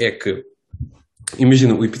 problema é que,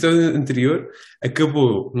 imagina, o episódio anterior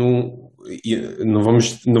acabou num. Não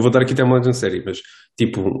vou dar aqui timeline da série, mas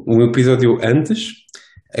tipo, um episódio antes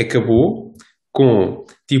acabou com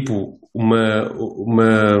tipo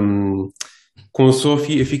com a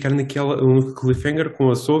Sophie a ficar naquela, um cliffhanger com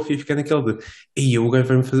a Sophie a ficar naquela de aí o gajo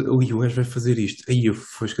vai fazer, ui, o gajo vai fazer isto, aí eu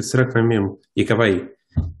fosca, será que vai mesmo? E acaba aí.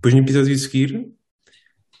 Depois no episódio a seguir,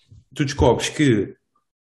 tu descobres que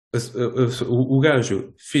o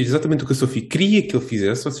gajo fez exatamente o que a Sophie queria que ele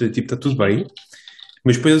fizesse, ou seja, tipo, está tudo bem,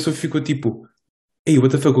 mas depois a Sophie ficou tipo, ei, what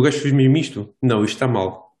the fuck, o gajo fez mesmo isto? Não, isto está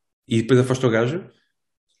mal. E depois afasta o gajo,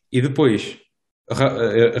 e depois,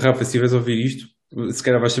 Rafa, se estiveres a ouvir isto, se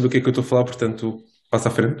calhar vais saber o que é que eu estou a falar, portanto, passa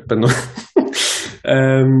à frente, para não.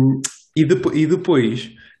 E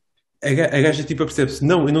depois a gaja tipo apercebe-se,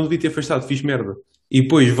 não, eu não devia ter afastado, fiz merda. E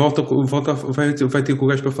depois vai ter com o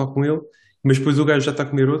gajo para falar com ele, mas depois o gajo já está a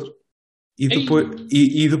comer outro, e depois,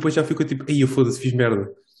 Ei, e depois já ficou tipo, ei, eu foda-se, fiz merda.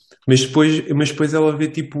 Mas depois ela vê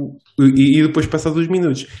tipo, e depois passa 2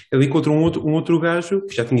 minutos, ela encontra um outro gajo,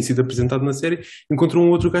 que já tinha sido apresentado na série, encontra um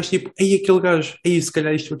outro gajo tipo, ei, aquele gajo, ei, se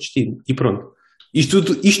calhar isto é o destino. E pronto.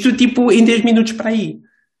 Isto tipo em 10 minutos para aí.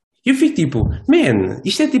 E eu fico tipo, man,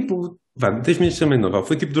 isto é tipo. Vá, 10 minutos também não, vá.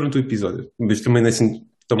 Foi tipo durante o episódio, mas também não é assim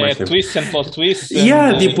tão é mais tempo. twist and plot twist E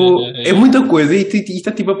and... tipo, é muita coisa e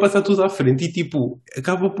está tipo a passar tudo à frente e tipo,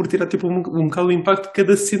 acaba por tirar tipo um bocado o impacto de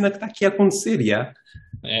cada cena que está aqui a acontecer, já.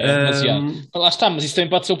 É demasiado. Ahm, Lá está, mas isso também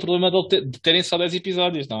pode ser o problema de terem só 10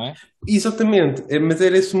 episódios, não é? exatamente, mas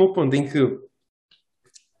era esse o meu ponto, em que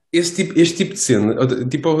este tipo de cena,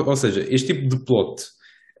 ou seja, este tipo de plot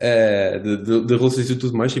de relações e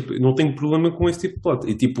tudo mais, tipo, não tenho problema com esse tipo de plot.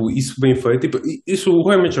 E tipo, isso bem feito, tipo, isso o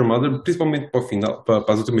How I Met Your Mother, principalmente para o final, para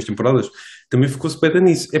as últimas temporadas, também ficou-se bem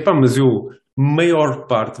nisso. Epá, mas eu, maior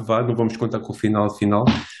parte, não vamos contar com o final,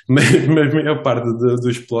 mas maior parte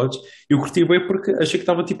dos plots, eu curti bem porque achei que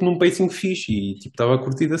estava tipo num pacing fixe e tipo, estava a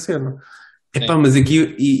curtir a cena. Epá, Sim. mas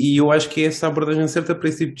aqui, e eu acho que é essa a abordagem certa para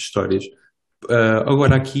esse tipo de histórias.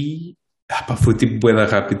 Agora aqui, pá, foi tipo bué da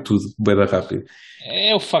rápido tudo, bué da rápido.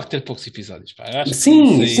 É o facto de ter poucos episódios, pá. Eu acho que isso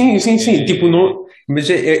Sim, sim, aí sim, sim. Tipo, é... não,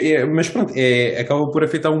 mas pronto, acaba por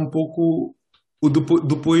afetar um pouco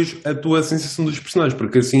depois a tua sensação dos personagens,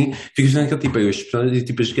 porque assim ficas naquele tipo, aí, os personagens,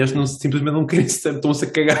 tipo, as gajos não, simplesmente não querem ser, estão-se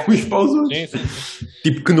a cagar uns para os outros. Sim, sim, sim.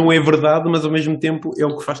 Tipo, que não é verdade, mas ao mesmo tempo é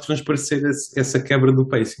o que faz transparecer essa quebra do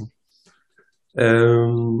pacing.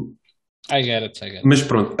 Ahm, I get it, I get it. mas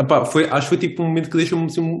pronto, epá, acho que foi tipo um momento que deixou-me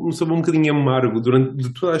assim, um sabor um bocadinho amargo durante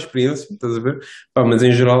de toda a experiência, estás a ver? Pá, mas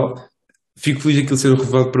em geral. Fico feliz de aquilo ser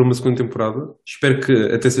revelado para uma segunda temporada. Espero que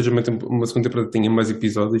até seja uma segunda temporada que tenha mais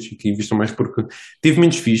episódios e que invistam mais, porque teve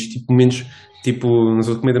momentos fixes, tipo, momentos, tipo, não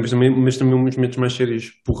sou de comédia, mas também uns momentos mais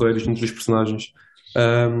sérios, porreiros entre os personagens.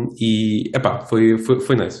 E, epá, foi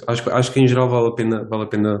nice. Acho que em geral vale a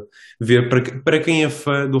pena ver. Para quem é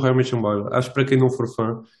fã do How I Met Your Mother, acho que para quem não for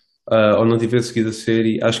fã, ou não tiver seguido a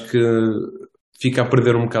série, acho que fica a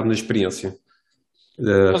perder um bocado na experiência.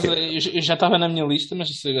 Mas, eu já estava na minha lista, mas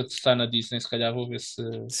se está na Disney, se calhar vou ver se,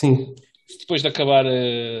 Sim. Depois de acabar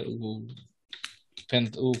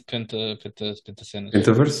Penta cenas.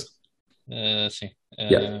 Metaverse? Sim.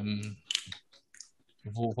 Yeah.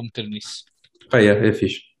 Vou meter nisso. Pá, yeah, é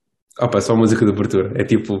fixe. Opa, só a música de abertura. É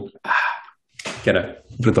tipo. Caralho,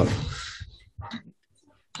 brutal.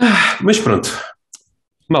 Mas pronto.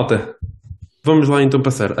 Malta, vamos lá então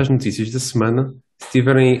passar às notícias da semana. Se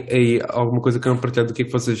tiverem aí alguma coisa que queiram partilhar do que é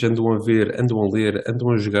que vocês andam a ver, andam a ler,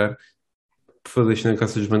 andam a jogar, por favor, deixem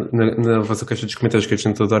na vossa caixa dos comentários que a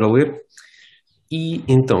gente adora ler. E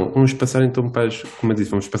então, vamos passar então para as, como eu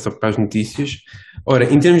disse, vamos passar para as notícias. Ora,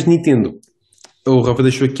 em termos de Nintendo, o Rafa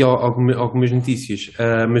deixou aqui algumas notícias,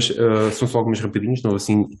 mas são só algumas rapidinhas, não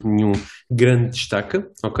assim nenhum grande destaque,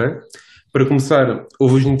 ok? Para começar,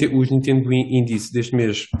 houve os Nintendo Indies deste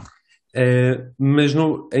mês, mas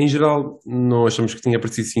em geral não achamos que tenha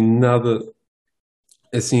aparecido assim nada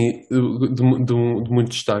assim de muito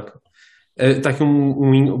destaque. Está aqui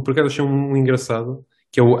por acaso achei um engraçado,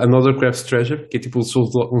 que é o Another Craft's Treasure, que é tipo um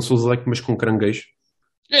Souls-like, mas com caranguejo.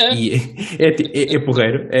 É. E é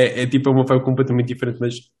porreiro, é tipo uma vibe completamente diferente,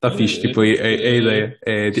 mas está fixe, tipo, a ideia,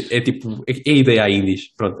 é tipo, é a ideia à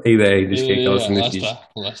indies, pronto, a ideia à indies, que é aquela cena fixe.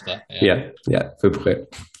 Lá está. Foi porreiro.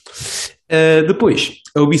 Depois,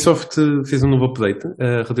 a Ubisoft fez um novo update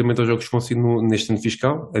relativamente aos jogos que vão sair neste ano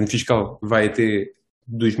fiscal. Ano fiscal vai até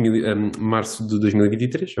março de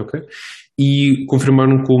 2023, ok? E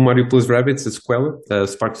confirmaram que o Mario Plus Rabbids, a sequela,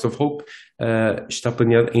 Sparks of Hope, está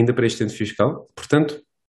planeado ainda para este ano fiscal. Portanto,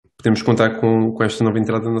 podemos contar com esta nova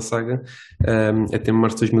entrada na saga até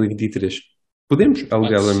março de 2023. Podemos,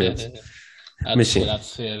 alegadamente. Mas sim. Há de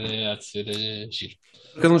ser giro.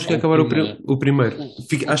 Porque eu não cheguei a acabar o primeiro.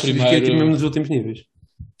 Acho que fiquei tipo mesmo nos últimos níveis.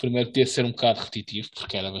 O primeiro podia ser um bocado repetitivo,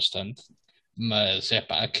 porque era bastante. Mas é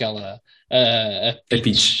pá, aquela. A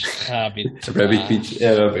Peach Rabbit. A Rabbit Peach.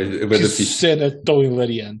 É que cena tão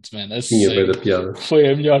hilariante, mano. Sim, é da piada. Foi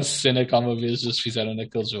a melhor cena que alguma vez eles fizeram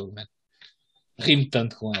naquele jogo, mano. Rimo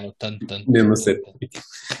tanto com ela, tanto. Mesmo a sério.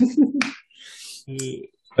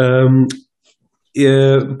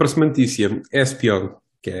 A próxima notícia é Espeon,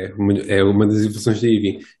 que é uma das evoluções da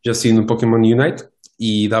Eevee. Já saiu no Pokémon Unite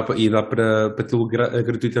e dá para tê-lo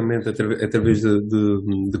gratuitamente através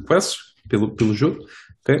de quests pelo jogo.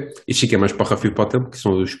 Okay? Isto aqui é mais para o Rafa e o Potter, que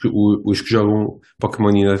são os que jogam Pokémon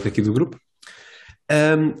Unite aqui do grupo.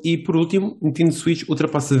 E por último, Nintendo Switch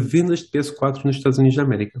ultrapassa vendas de PS4 nos Estados Unidos da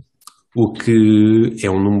América, o que é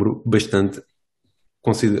um número bastante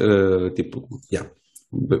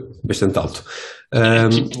bastante alto.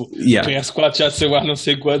 O PS4 já saiu há não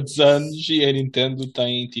sei quantos anos e a Nintendo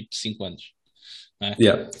tem tipo 5 anos.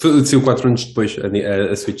 Saiu 4 anos depois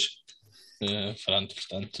a Switch.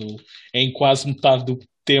 Portanto, em quase metade do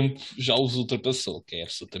tempo já os ultrapassou, que é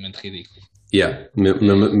absolutamente ridículo.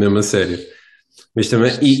 Mesmo a sério. Mas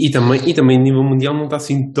também, e também a nível mundial não está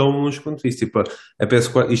assim tão longe quanto isso. Tipo, a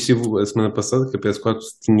PS4, isto esteve a semana passada, que a PS4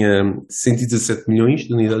 tinha 117 milhões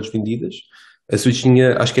de unidades vendidas. A Switch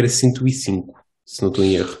tinha, acho que era 105, se não estou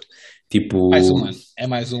em erro. Tipo, mais um ano. É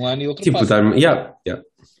mais um ano e ultrapassa. Tipo,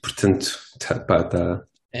 portanto,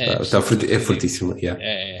 é fortíssima.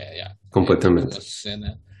 Completamente.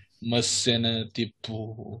 Uma cena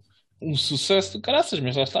tipo um sucesso do caraças,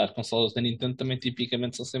 mas lá está, as consolas da Nintendo também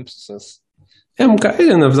tipicamente são sempre sucesso. Na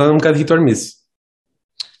verdade é um bocado hit or miss.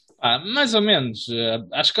 Mais ou menos.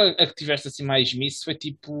 Acho que a que tiveste assim mais miss foi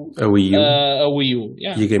tipo a Wii U. A Wii U. E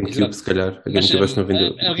a GameCube, se calhar. A GameCube acho que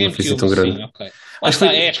não fez tão grande. Sim, okay.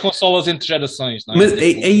 É as consolas entre gerações, não é? Mas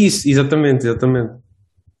é isso, exatamente.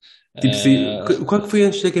 Tipo, qual que foi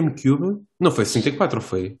antes da GameCube? Não foi 64 ou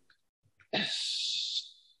foi?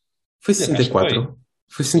 Foi 64?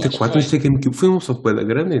 Foi 64 antes da GameCube. Foi um software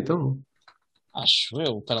grande então? Acho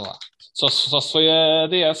eu, espera lá. Só foi a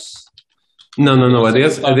DS. Não, a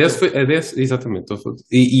DS foi a DS, exatamente.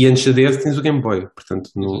 E antes da DS tens o Game Boy, portanto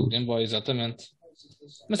o Game Boy, exatamente.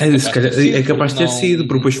 Mas é capaz de ter sido,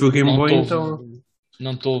 porque depois foi o Game Boy, então.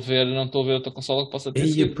 Não estou a ver outra consola que possa ter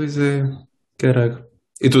sido. Pois é, caraca.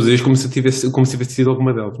 Eu estou a dizer como se tivesse sido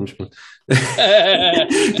alguma delas, mas pronto.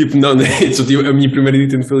 Tipo, não, a minha primeira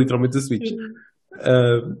Nintendo foi literalmente a Switch.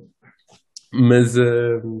 Mas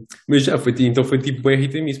já foi, então foi tipo bem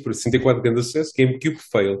hit and miss, por 64 grande sucesso, GameCube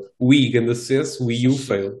fail, Wii grande sucesso, Wii U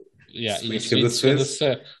fail. Switch grande sucesso.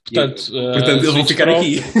 Portanto, eu vou ficar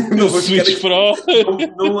aqui. Switch Pro.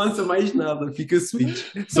 Não lança mais nada, fica Switch.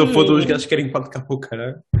 Só faltam os gajos que querem 4K para o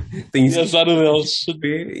caralho. Tem isso. Azar deles.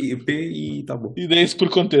 P e tá bom. E deem-se por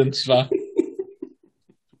contentes, vá.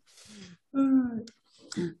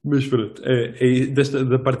 Mas pronto,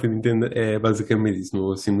 da parte da Nintendo é basicamente isso,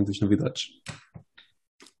 não há assim muitas novidades.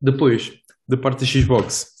 Depois, da parte da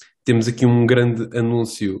Xbox, temos aqui um grande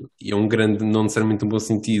anúncio, e é um grande, não necessariamente um bom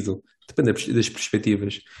sentido, depende das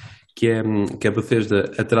perspectivas, que a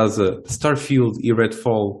Bethesda atrasa Starfield e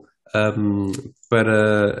Redfall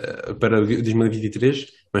para 2023,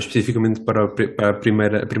 mais especificamente para a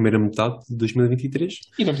primeira metade de 2023.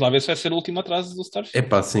 E vamos lá ver se vai ser o último atraso do É Starfield.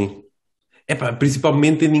 pá, sim. É pá,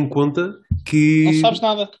 principalmente tendo em conta Não que sabes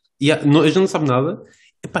nada. a gente não sabe nada.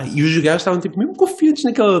 Epá, e os gajos estavam tipo, mesmo confiantes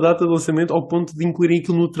naquela data de lançamento, ao ponto de incluírem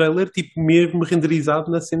aquilo no trailer, tipo, mesmo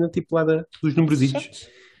renderizado na cena tipo, lá dos numerazitos. Certo?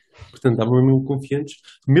 Portanto, estavam mesmo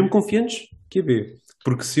confiantes, que é ver.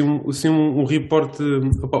 Porque se um report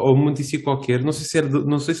ou uma notícia qualquer, não sei se,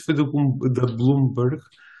 não sei se foi da Bloomberg,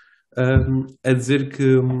 a dizer que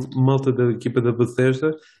malta da equipa da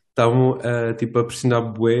Bethesda estavam tipo, a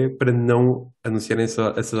pressionar bué para não anunciarem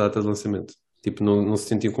essa data de lançamento. Tipo, não se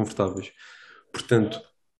sentiam confortáveis. Portanto,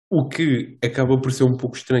 o que acaba por ser um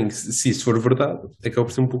pouco estranho, se isso for verdade, acaba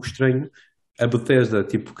por ser um pouco estranho a Bethesda,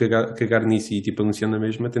 tipo, cagar nisso e, tipo, anunciando a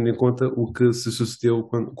mesma, tendo em conta o que se sucedeu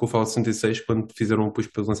com o Fallout 66, quando fizeram depois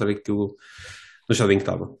para lançar aquilo no estado em que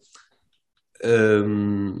estava.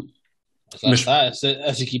 Mas lá Mas, está,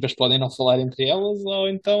 as equipas podem não falar entre elas, ou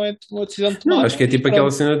então é uma decisão não, tomada acho que é e tipo aquela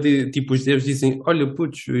pronto. cena de, tipo, os devs dizem, olha,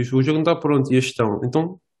 putz, o jogo não está pronto e a gestão,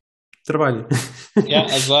 então, trabalha.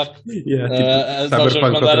 Yeah, azar. Yeah, tipo, Nós vamos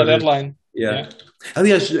Cyberpunk mandar a outra vez. deadline. Yeah. Yeah.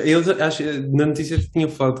 Aliás, eles acho, na notícia que tinha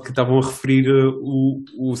falado que estavam a referir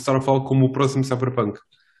o Starfall como o próximo Cyberpunk.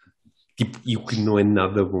 Tipo, e o que não é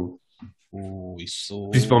nada bom.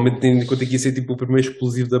 Principalmente Isso tendo em conta que ia ser tipo o primeiro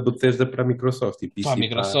exclusivo da Bethesda para a Microsoft. Tipo, para a isso, e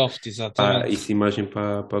Microsoft, exatamente. isso imagem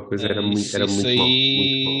para a coisa Isso, era isso muito mal. Muito mal.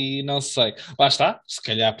 aí não sei. Lá está, se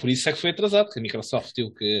calhar por isso é que foi atrasado, porque a Microsoft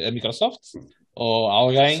viu que a Microsoft ou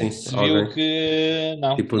alguém Sim, se viu alguém. que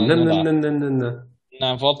não, Tipo, não, não, não não, dá. não, não, não, não.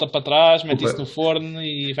 Não, volta para trás, mete isso Desculpa. no forno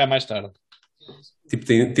e vai mais tarde. Tipo,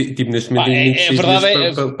 tipo, neste momento Pá, tem a 26 verdade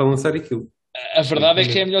meses é, para lançar aquilo. a verdade é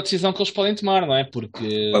que é a Basicamente. melhor decisão que eles podem tomar, não é? Ah,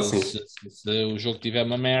 Porque sim, se o jogo tiver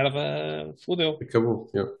uma merda, fodeu. acabou.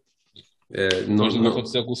 Yeah. Depois do que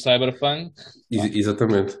aconteceu com o Cyberpunk, pá,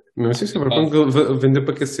 Exatamente. Mesmo assim, o epá, Cyberpunk vendeu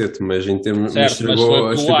para cacete, mas certo, mas foi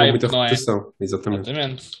pelo estragou hype, muita não é? reputação. Exatamente.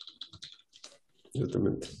 Exatamente.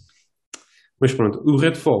 Exatamente. Mas pronto, o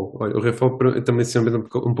Redfall. Olha, o Redfall também sempre é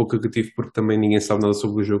um pouco negativo porque também ninguém sabe nada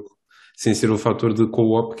sobre o jogo. Sem ser o fator de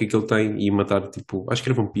co-op que ele tem e matar, tipo, acho que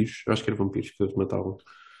era vampiros que eles matavam.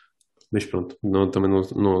 Mas pronto, também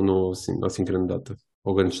não assim grande data.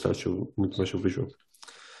 Ou grande destaque muito mais sobre o jogo.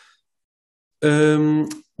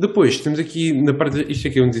 Depois temos aqui, na parte, isto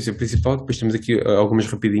aqui é a notícia principal, depois temos aqui algumas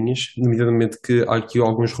rapidinhas, nomeadamente que há aqui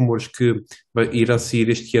alguns rumores que irá sair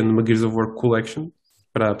este ano uma Gears of War Collection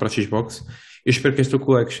para a Xbox. Eu espero que esta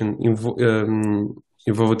Collection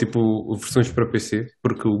envolva tipo versões para PC,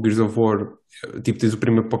 porque o Gears of War, tipo, tens o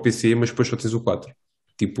primeiro para o PC, mas depois só tens o 4.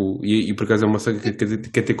 Tipo, e por acaso é uma saga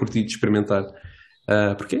que até curti de experimentar.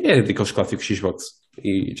 Porque é daqueles clássicos Xbox.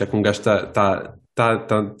 E já que um gajo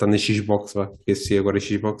está na Xbox, vá, PC agora é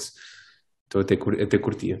Xbox, então até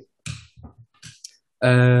curtia.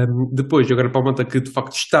 Depois, agora para a malta que de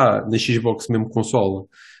facto está na Xbox mesmo consola,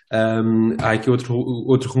 há aqui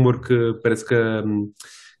outro rumor que parece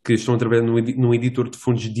que estão a trabalhar num editor de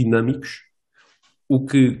fundos dinâmicos, o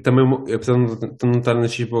que também, apesar de não estar na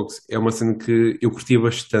Xbox, é uma cena que eu curtia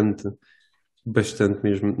bastante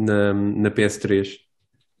mesmo na PS3,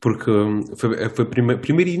 porque foi a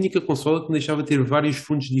primeira e única consola que me deixava ter vários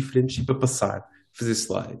fundos diferentes tipo, a passar, fazer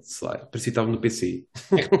slide, parecia que estava no PC.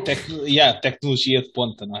 Yeah, tecnologia de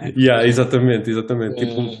ponta, não é? Yeah, exatamente.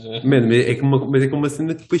 Tipo, Uh, man, mas é que uma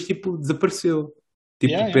cena que depois tipo, desapareceu.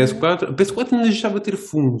 Tipo, yeah. a PS4 não deixava ter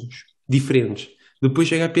fundos diferentes. Depois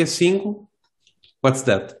chega a PS5, what's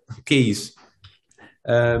that? O que é isso?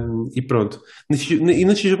 E pronto. E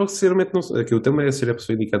na Xbox, sinceramente, não sei. Aqui eu também seria a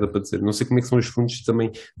pessoa indicada para dizer. Não sei como é que são os fundos,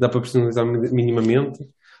 também dá para personalizar minimamente,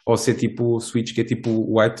 ou se é tipo Switch, que é tipo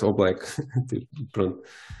white ou black. Tipo, pronto,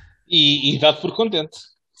 E dado por contente.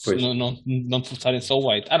 Se pois. não te forçarem só o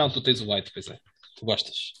white. Ah, não, tu tens o white, pois é. Tu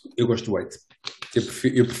gostas. Eu gosto de white.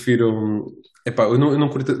 Epá, eu não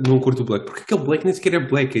curto o black, porque aquele black nem sequer é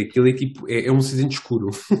black, aquele é tipo, é um cinzento escuro.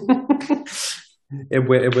 É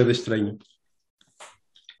bué da estranho.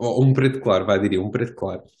 Ou um preto claro, vai, diria, um preto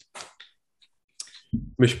claro.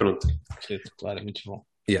 Mas pronto. Perfeito, claro, é muito bom.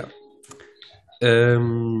 Yeah.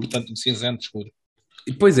 Um, Portanto, um cinzento escuro.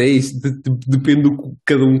 E pois é isso, depende do que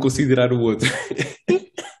cada um considerar o outro.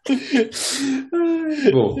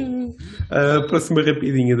 Bom, a próxima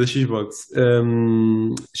rapidinha da Xbox.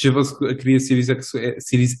 Xbox queria Series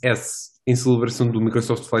S em celebração do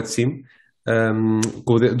Microsoft Flight Sim.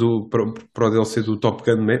 para o DLC do Top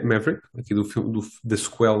Gun Maverick, aqui do filme, da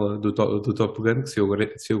sequela do Top Gun, que saiu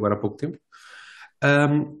agora há pouco tempo.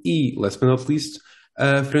 E, last but not least,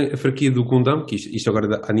 a franquia do Gundam, que isto agora é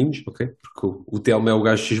de animes, ok? Porque o Telmo é o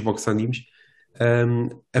gajo de Xbox Animes.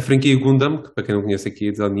 A franquia Gundam, que para quem não conhece aqui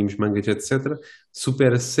é de animes, mangas, etc.,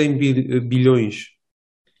 supera 100 bilhões.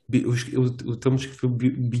 O Telmo escreveu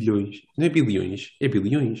bilhões. Não é bilhões, é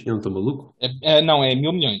bilhões. Eu não estou maluco. Não, é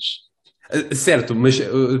 1.000 milhões. Certo, mas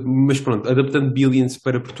pronto, adaptando billions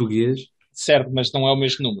para português, Certo, mas não é o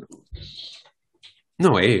mesmo número.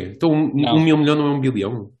 não é. Então, Não. 1.000 milhão não é 1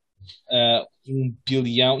 bilhão. 1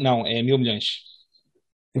 bilhão, não, é 1.000 milhões.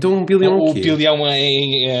 Então, 1 bilhão é o O quê? bilhão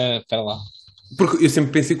espera lá. Porque eu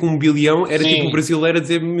sempre pensei que 1 bilhão era Sim. tipo o brasileiro a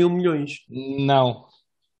dizer 1.000 milhões. Não.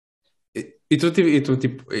 Então,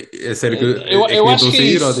 tipo, é sério que Eu é que nem acho estou a que é ser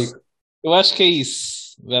isso. irónico. Eu acho que é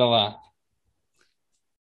isso. Espera lá.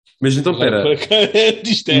 Mas então, Agora, por espera. acaso,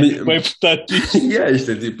 isto é Me- bem importante.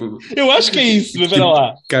 Isto é tipo. Eu acho que é isso, mas espera Tipo,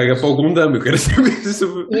 lá. caga para o Gundam, eu quero saber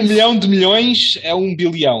sobre. 1 milhão de milhões é 1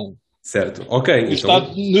 bilhão. Certo, ok,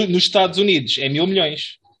 então. Nos Estados Unidos é 1.000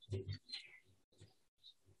 milhões.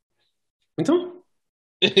 Então?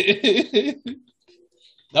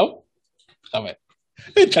 Não? Está bem.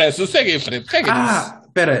 Não interessa, segue em frente. Caga nisso.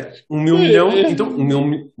 Espera, 1 milhão. Então, 1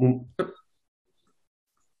 milhão.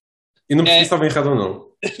 Eu não percebi se estava errado ou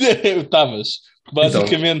não. Estavas. Então,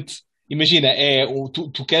 Basicamente, imagina,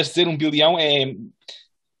 tu queres dizer 1 bilhão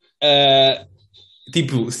ah,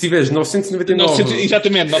 tipo, se tiveres 999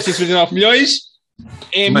 exatamente, 999 milhões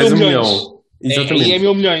é mais 1.000 1 milhões. milhão, Aí é exatamente.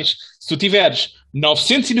 1.000 milhões. Se tu tiveres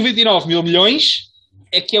 999 mil milhões,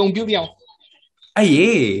 é que é 1 bilhão. É?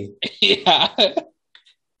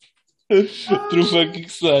 True fucking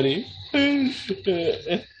story.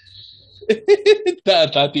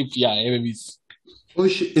 Tá tipo, é mesmo isso.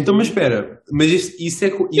 Oxe, então, mas espera, mas isso é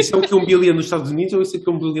o que é 1 bilhão nos Estados Unidos ou isso é o que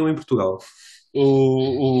é 1 bilhão em Portugal?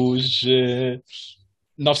 Os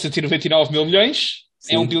 999 mil milhões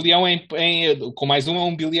é 1 Sim. bilhão com mais um é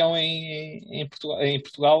 1 bilhão em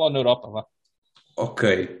Portugal ou na Europa, vá.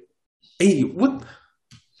 Ok. Ei, what?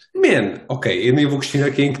 Man, ok, eu nem vou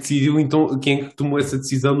questionar quem é que decidiu, então, quem é que tomou essa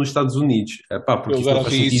decisão nos Estados Unidos. Porque Eu isso não agora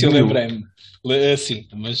faz vi isso e sentido eu nenhum. lembrei-me. Sim,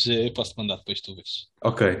 mas posso mandar depois tu vês.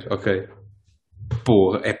 Ok.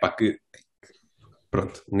 Porra, que.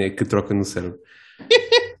 Pronto, né, que troca no cérebro.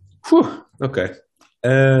 Ok.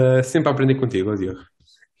 Sempre a aprender contigo, ó Diogo.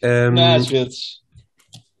 Às vezes,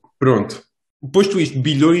 Pronto. Posto isto,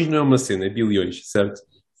 bilhões não é uma cena, é bilhões, certo?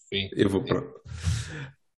 sim. Eu vou,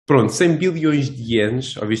 pronto. 100 bilhões de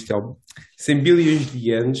ienes, ouviste algo? 100 bilhões de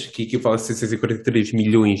ienes, que equivale a 643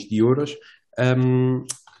 milhões de euros,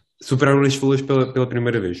 superaram estes valores pela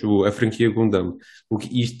primeira vez, a franquia Gundam.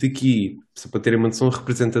 Isto aqui, só para terem uma noção,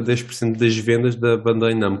 representa 10% das vendas da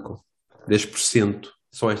Bandai Namco. 10%,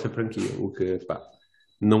 só esta franquia, o que, pá,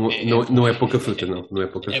 não é pouca fruta, não é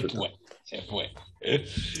pouca fruta. Bué. É bué.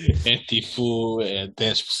 É tipo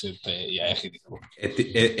 10%. É ridículo.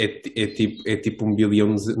 É tipo 1 bilhão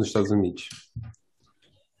nos Estados Unidos.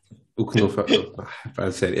 O que não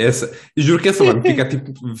faz. Sério. Juro que essa vai me ficar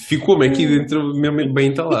tipo. Ficou-me aqui dentro mesmo bem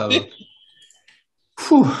entalado.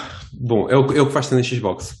 Bom, é o que faz ter na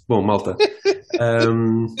Xbox. Bom, malta.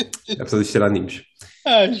 Apesar de ser animes.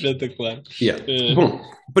 Espetacular. Yeah. Bom,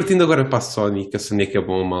 partindo agora para a Sony, que a Sony é que é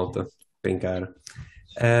bom, malta. Bem cara.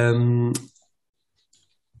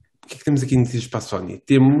 O que é que temos aqui notícias para a Sony?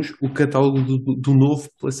 Temos o catálogo do novo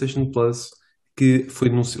PlayStation Plus que foi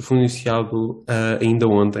anunciado ainda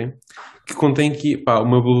ontem, que contém aqui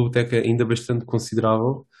uma biblioteca ainda bastante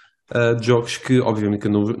considerável de jogos que, obviamente,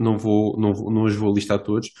 eu não os vou listar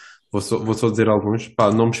todos, vou só dizer alguns.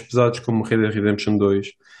 Nomes pesados como Red Dead Redemption 2,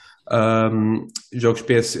 jogos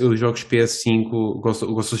PS5, o Ghost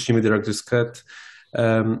of Tsushima Director's Cut,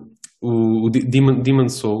 o Demon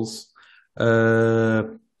Souls,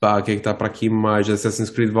 o que é que está para aqui mais? Assassin's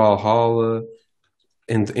Creed Valhalla,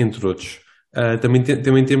 entre outros. Também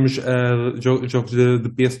temos jogos de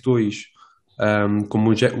PS2,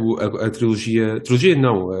 como a trilogia. Trilogia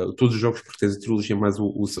não, todos os jogos, porque tens a trilogia mais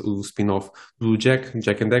o spin-off do Jack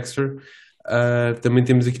and Dexter. Também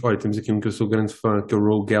temos aqui, olha, temos aqui um que eu sou grande fã, que é o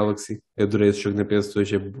Rogue Galaxy. Eu adorei esse jogo na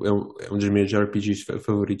PS2, é um dos meus RPGs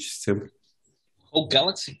favoritos de sempre. Rogue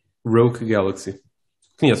Galaxy.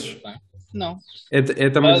 Conheces? Não. É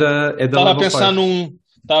também da Estava Level 5.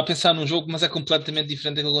 Estava a pensar num jogo, mas é completamente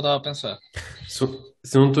diferente daquilo que eu estava a pensar. Se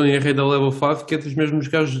eu não estou em erro, é da Level 5, que é dos mesmos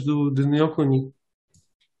gajos do Ni no Kuni.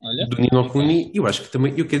 Olha. Do Ni no Kuni, eu acho que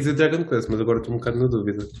também. Eu quero dizer Dragon Quest, mas agora estou um bocado na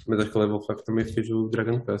dúvida. Mas acho que a Level 5 também fez o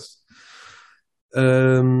Dragon Quest.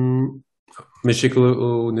 Mas sei que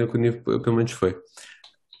o único nível pelo menos foi.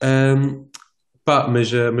 Ahm, Pá,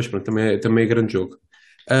 mas pronto, também é grande jogo.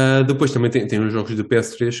 Depois também tem os jogos de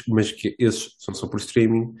PS3, mas que esses são só por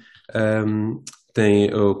streaming. Ahm,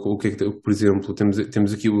 Tem, o que é que por exemplo,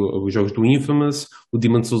 temos aqui os jogos do Infamous, o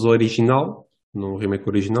Demon's Souls original, não o remake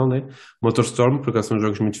original, né? MotorStorm, por acaso são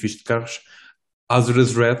jogos muito fixos de carros.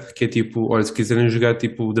 Azura's Wrath, que é tipo, olha, se quiserem jogar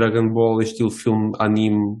tipo Dragon Ball, estilo filme,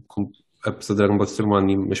 anime, apesar de Dragon Ball ser um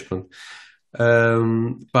anime, mas pronto.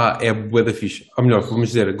 Pá, é bué da fixe. Ou melhor, vamos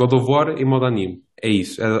dizer, God of War em modo anime. É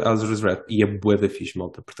isso, é Azura's Wrath. E é bué da fixe,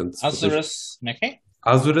 malta. Portanto, se vocês... Azurus, como é que é?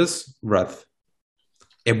 Azura's Wrath.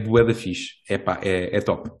 É bué da fixe. É pá, é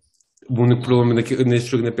top. O único problema neste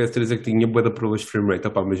jogo na PS3 é que tinha bué da problemas de frame rate.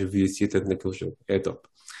 Opá, mas eu vi assim tanto naquele jogo. É top.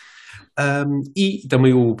 E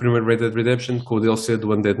também o primeiro Red Dead Redemption com o DLC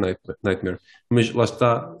do Undead Nightmare. Mas lá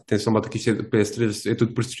está, atenção, malta, que isto é do PS3, é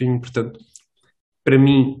tudo por streaming, portanto, para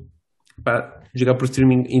mim, pá, jogar por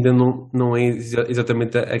streaming ainda não é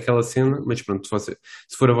exatamente aquela cena, mas pronto, se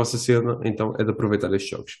for a vossa cena, então é de aproveitar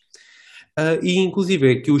estes jogos. E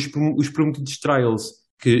inclusive é que os Prometheus Trials,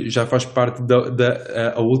 que já faz parte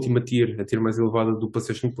a última tier, a tier mais elevada do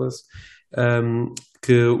PlayStation Plus,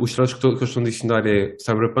 que os trials que eles estão a adicionar é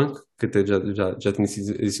Cyberpunk, que até já tinha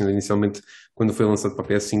sido adicionado inicialmente quando foi lançado para a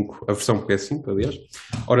PS5, a versão PS5, aliás,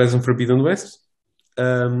 Horizon Forbidden West,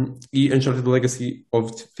 e Uncharted Legacy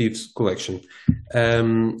of Thieves Collection.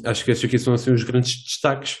 Acho que estes aqui são assim, os grandes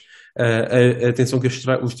destaques. Atenção que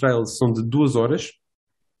os trials são de 2 horas.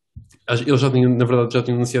 Eles já tinham, na verdade, já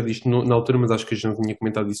tinham anunciado isto na altura, mas acho que a gente tinha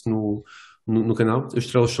comentado isso no canal. Os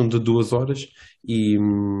trailers são de 2 horas e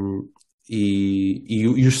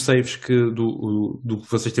os saves do que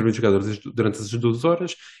vocês tiverem jogado durante essas 2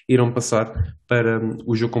 horas irão passar para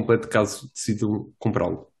o jogo completo caso decidam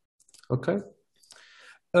comprá-lo. Ok?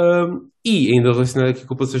 E ainda relacionado aqui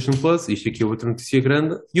com o PlayStation Plus, isto aqui é outra notícia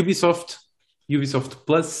grande, Ubisoft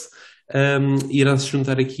Plus irá se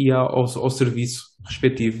juntar aqui ao serviço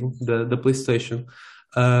respectivo da PlayStation,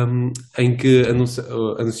 em que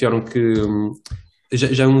anunciaram que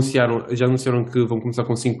já anunciaram que vão começar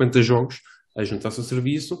com 50 jogos a juntar-se ao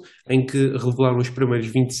serviço, em que revelaram os primeiros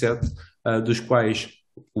 27, dos quais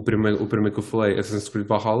o primeiro que eu falei, Assassin's Creed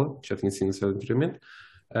Valhalla, que já tinha sido anunciado anteriormente,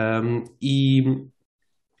 e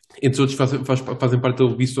entre outros fazem parte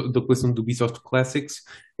da coleção do Ubisoft Classics,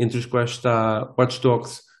 entre os quais está Watch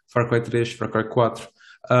Dogs, Far Cry 3, Far Cry 4,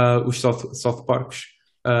 os South Parks,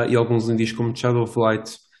 e alguns indies como Shadow of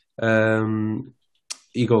Light,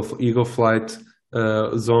 Eagle Flight,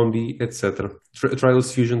 Zombie, etc.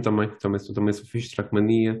 Trials Fusion também são fixe,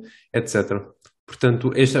 Trackmania, etc.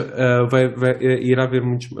 Portanto, irá haver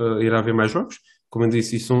mais jogos. Como eu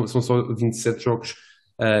disse, são só 27 jogos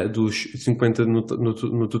dos 50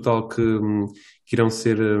 no total que irão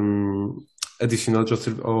ser adicionados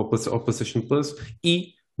ao PlayStation Plus,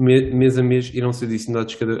 e mês a mês irão ser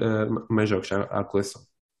adicionados mais jogos à coleção.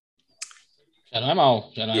 Já não é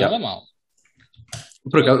mau, já não é nada mau.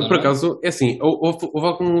 Por acaso, é assim, houve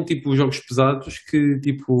algum tipo de jogos pesados que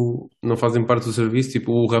tipo, não fazem parte do serviço,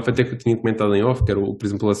 tipo o Rafa até que eu tinha comentado em off, que era por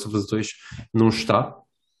exemplo, o Last of Us 2 não está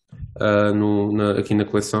aqui na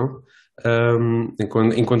coleção.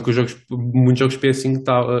 Enquanto que muitos jogos PS5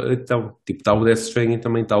 está o Death Stranding,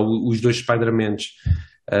 também está os dois Spider-Mans.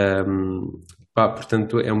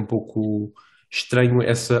 Portanto, é um pouco estranho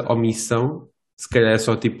essa omissão. Se calhar é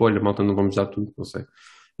só tipo, olha, malta, não vamos dar tudo, não sei.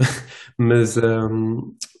 mas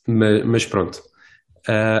pronto.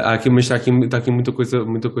 Está aqui muita coisa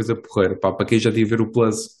porreira. Para quem já devia ver o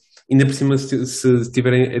Plus, ainda por cima, se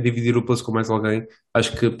estiverem a dividir o Plus com mais alguém,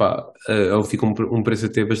 acho que ele fica um preço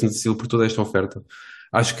até bastante acessível por toda esta oferta.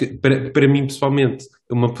 Acho que para mim pessoalmente,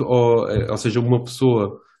 ou seja, uma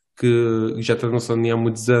pessoa que já está na Sony há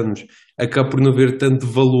muitos anos, acaba por não ver tanto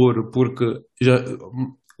valor, porque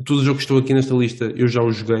todos os jogos que estão aqui nesta lista eu já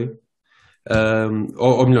os joguei.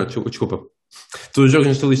 Ou melhor, desculpa. Todos os jogos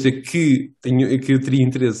nesta lista que eu teria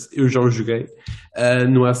interesse, eu já os joguei.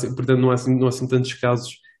 Portanto, não há assim tantos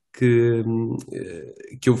casos que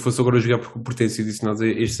eu fosse agora jogar por terem sido adicionados a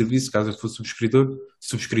este serviço, caso eu fosse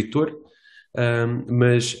subscritor.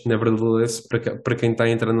 Mas, na verdade, para quem está a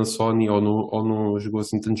entrar na Sony ou não jogou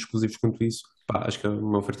assim tantos exclusivos quanto isso, acho que é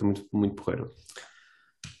uma oferta muito, muito porreira.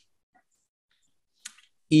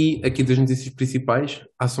 E aqui das notícias principais,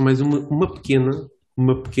 há só mais uma pequena,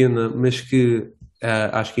 mas que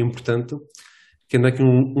acho que é importante, que anda aqui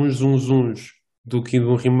uns zunzuns do que de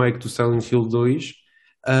um remake do Silent Hill 2,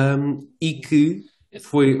 e que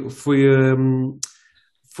foi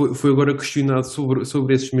agora questionado sobre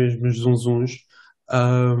esses mesmos zunzuns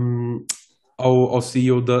ao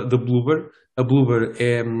CEO da Bloober, A Bloober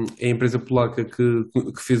é a empresa polaca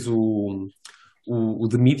que fez o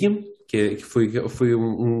The Medium, que foi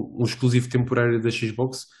um exclusivo temporário da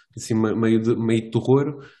Xbox, assim, meio de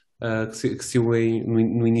terror, que saiu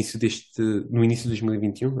no início de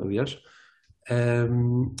 2021, aliás.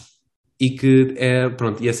 Um, e que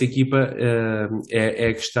pronto, e essa equipa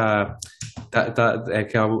é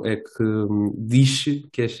que diz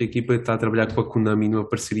que esta equipa está a trabalhar com a Konami numa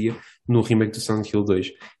parceria no remake do Silent Hill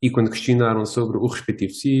 2. E quando questionaram sobre o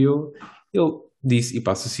respectivo CEO, ele disse, e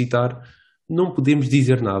passo a citar: "Não podemos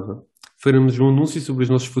dizer nada. Faremos um anúncio sobre os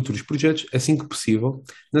nossos futuros projetos assim que possível.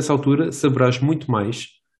 Nessa altura saberás muito mais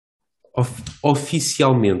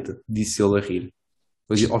oficialmente", disse ele a rir.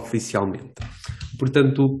 Vou dizer oficialmente.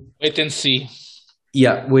 Portanto, Wait and see.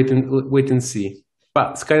 yeah, wait and see.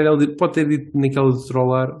 Pá, se calhar ele pode ter dito naquela de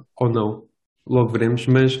trollar ou não. Logo veremos,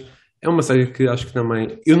 mas é uma saga que acho que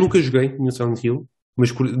também. Eu nunca joguei no Silent Hill,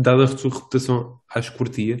 mas dada a sua reputação, acho que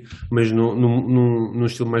curtia, mas num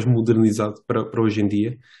estilo mais modernizado para hoje em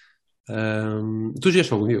dia. Tu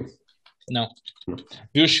jogaste algum dia? Não. Não.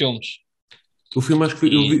 Vi os filmes. O filme acho que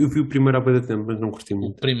E eu vi o primeiro há bastante tempo, mas não curti o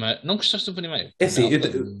muito. primeiro. Não gostaste do primeiro? É assim,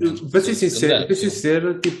 para ser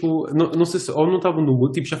sincero, tipo, não sei se, ou não estava no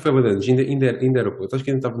mood, tipo, já foi há bastante anos, ainda era pouco, acho que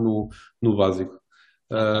ainda estava no básico.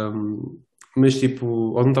 Ok. Mas tipo,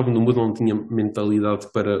 ou não estava no mood, ou não tinha mentalidade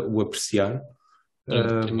para o apreciar.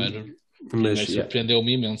 Pronto, Um, primeiro mas, yeah,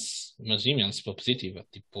 surpreendeu-me imenso, mas imenso, pela positiva.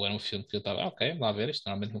 Tipo, era um filme que eu estava, ok, lá ver, isto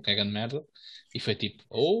normalmente não é grande merda. E foi tipo,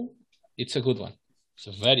 oh, it's a good one. It's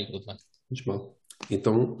a very good one. mas mal.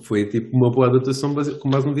 Então foi tipo uma boa adaptação com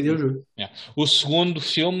base no videojogo. Yeah. O segundo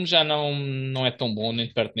filme já não é tão bom, nem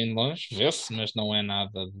de perto nem de longe, vê-se, mas não é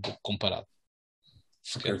nada de comparado,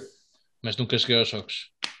 sequer. Ok. Mas nunca joguei aos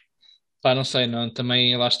jogos. Pá, não sei, não,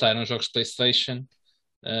 também lá está, eram jogos de PlayStation.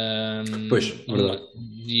 Pois, verdade.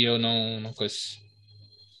 E eu não coiso.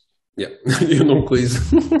 Yeah. Eu não coiso.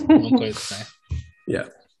 Não coiso, né?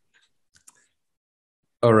 Yeah.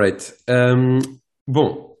 Alright.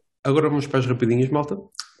 Bom, agora vamos para as rapidinhas, malta.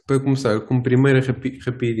 Para começar, como primeira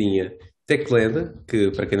rapidinha, Tecleda,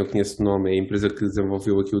 que para quem não conhece o nome é a empresa que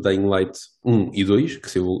desenvolveu aqui o Dying Light 1 e 2, que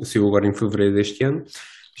saiu agora em fevereiro deste ano,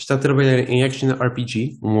 está a trabalhar em Action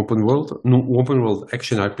RPG, um Open World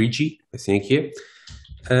Action RPG, assim é que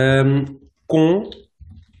é, com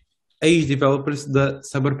ex-developers da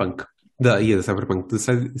Cyberpunk, da Cyberpunk, da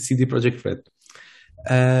CD Projekt Red.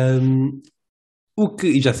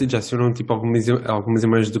 E já se viram tipo, algumas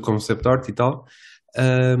imagens do concept art e tal.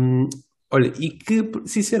 Ahm, Olha, e que,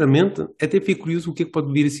 sinceramente, até fiquei curioso o que é que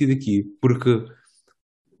pode vir a ser daqui, porque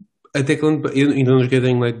até que eu ainda não joguei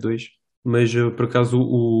Dying Light 2, mas por acaso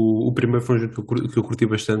o primeiro foi um jogo que eu curti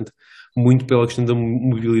bastante, muito pela questão da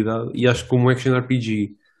mobilidade, e acho que como Action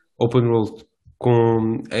RPG, Open World,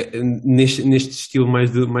 neste estilo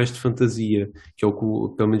mais de fantasia, que é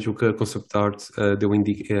pelo menos o que a concept art deu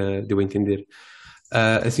a entender.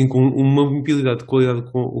 Assim, com uma mobilidade de qualidade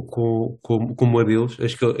como a deles,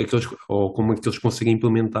 acho que ou como aqueles conseguem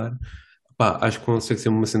implementar, pá, acho que consegue ser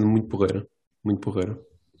uma cena muito porreira. Muito porreira.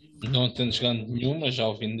 Não tendo jogado nenhum, mas já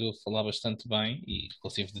ouvindo falar bastante bem, e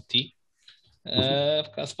inclusive de ti, Uhum.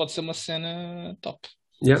 por acaso pode ser uma cena top.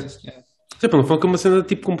 Yeah. Sim, senhor. Tipo, não foi que é uma cena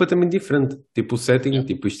tipo, completamente diferente. Tipo, o setting, Yeah.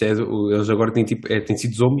 tipo, isto eles agora têm, tipo, têm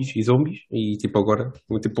sido zombies, e tipo, agora,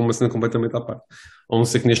 tipo, uma cena completamente à parte. Ou não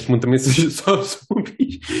sei que neste mundo também seja só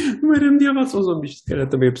zombies. Não era medieval, só zombies. Se calhar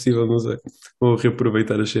também é possível, não sei. Vou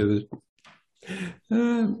reaproveitar as cenas.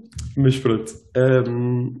 Ah, mas pronto.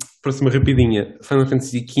 Próxima rapidinha. Final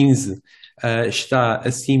Fantasy XV está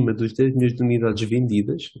acima dos 10 milhões de unidades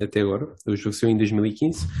vendidas até agora. O jogo saiu em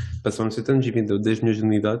 2015, passaram 7 anos e vendeu 10 milhões de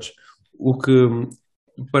unidades. O que,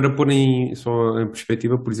 para pôr só em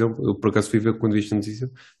perspectiva, por exemplo, eu por acaso fui ver quando vi esta notícia,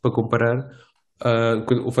 para comparar,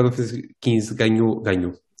 quando o Final Fantasy XV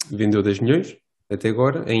vendeu 10 milhões até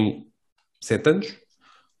agora, em 7 anos.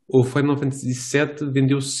 O Final Fantasy VII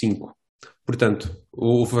vendeu 5. Portanto,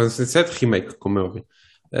 o Final Fantasy VII Remake, como é óbvio,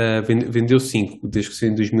 vendeu 5 desde que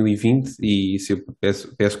saiu em 2020 e saiu para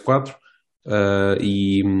PS4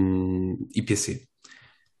 e PC.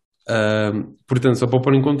 Portanto, só para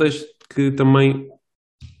pôr em contexto que também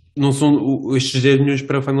não são estes 10 milhões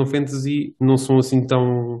para Final Fantasy não são assim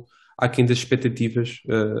tão aquém das expectativas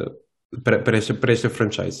para esta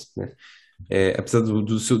franchise, né? Apesar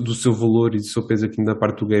do seu valor e do seu peso aqui na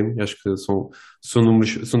parte do game, acho que são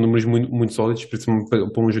números muito, muito sólidos, principalmente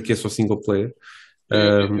para um jogo que é só single player. Eu,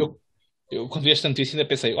 eu, Um, eu, eu, quando vi esta notícia ainda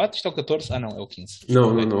pensei, isto é o 14? Ah, não, é o 15.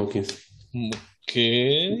 não, não, Ok. não, 15.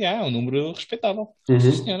 Que é um número respeitável. Sim,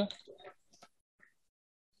 Uhum, senhora.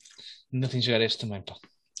 Ainda tenho de jogar este também, pá.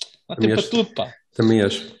 Há também tempo para acho, tudo, pá. também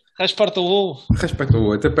acho. Resparta o WoW. Respeito ao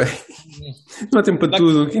outro. Epá, não há tempo para Dá,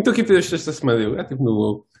 tudo. Então, o que fizeste esta semana? Há tempo no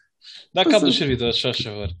WoW. dá cabo dos Passa. servidores, só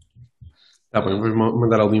favor. Tá bem, vamos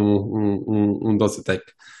mandar ali um DOS attack.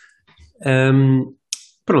 Ahm,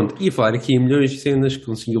 Pronto, ia falar aqui em milhões de cenas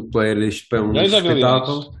com single player, este pão Milhões ou bilhões?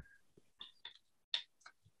 respeitável.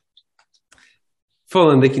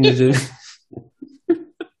 Falando aqui nas.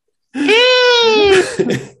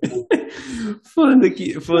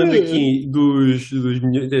 Falando aqui dos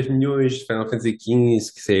 10 milhões de Final Fantasy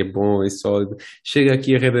XV, que isso é bom, é sólido. Chega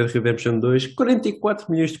aqui a Red Dead Redemption 2, 44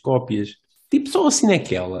 milhões de cópias. Tipo, só assim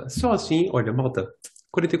naquela. Só assim, olha, malta,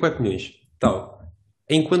 44 milhões. Tal.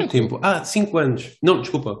 Em quanto Tranquilo. tempo? Ah, 5 anos. Não,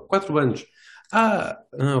 desculpa, 4 anos.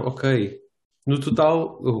 Ok. No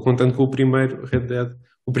total, contando com o primeiro Red Dead,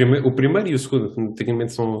 o primeiro e o segundo,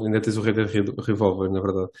 tecnicamente ainda tens o Red Dead Revolver, na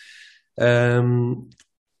verdade. Ahm,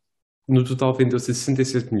 no total vendeu-se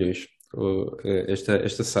 67 milhões,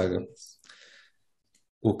 esta saga.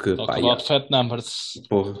 O que, Talk pá, about yeah, fat numbers.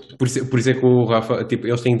 porra. Por isso é que o Rafa, tipo,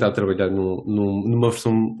 eles têm estado a trabalhar numa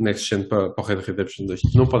versão next gen para o Red Dead Redemption 2.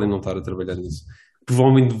 Não podem não estar a trabalhar nisso.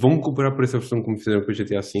 Provavelmente vão cobrar por essa versão como fizeram com o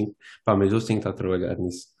GTA V, pá, mas eles têm que estar a trabalhar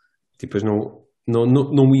nisso. Tipo, eles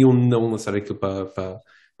não iam não lançar aquilo para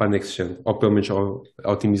a next gen, ou pelo menos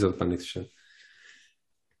otimizado para a next gen.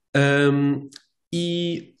 Um,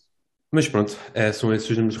 e Mas pronto, são esses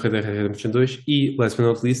os números do Red Dead Redemption 2 e, last but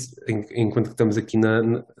not least, enquanto que estamos aqui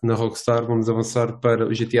na Rockstar, vamos avançar para o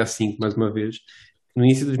GTA V mais uma vez. No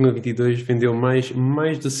início de 2022 vendeu mais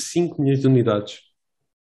de 5 milhões de unidades.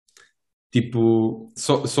 Tipo,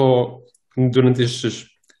 só durante estes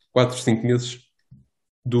 4, 5 meses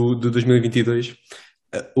de 2022,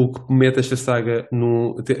 o que mete esta saga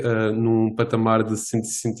num patamar de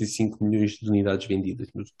 165 milhões de unidades vendidas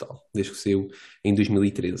no total, desde que saiu em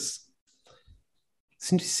 2013.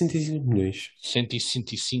 165 milhões.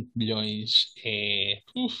 165 milhões é.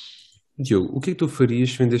 Diogo, o que é que tu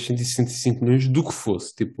farias se vendes 165 milhões do que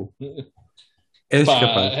fosse? Tipo, és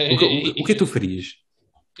capaz. Pá, O que é que tu farias?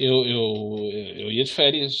 eu ia de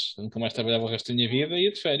férias. Nunca mais trabalhava o resto da minha vida,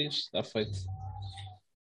 ia de férias. Está feito.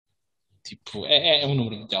 Tipo, é um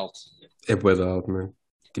número muito alto. É bué da alto, man.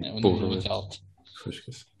 Tipo, É um número porra, man. muito alto.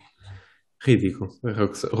 Foscas. Ridículo. É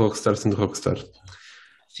Rockstar sendo Rockstar.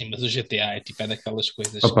 Sim, mas o GTA é daquelas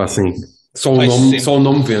coisas Opá, que sim. Só o vai nome, sempre, só o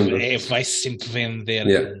nome vende. vai sempre vender,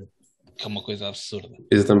 Yeah, que é uma coisa absurda.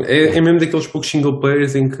 exatamente. É mesmo daqueles poucos single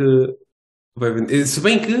players em que vai vender. Se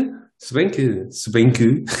bem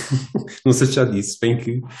que, não sei se já disse, se bem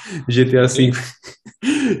que GTA V,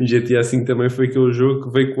 GTA V também foi aquele jogo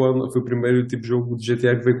que veio foi o primeiro tipo de jogo de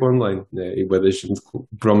GTA que veio com online, né? E bué da gente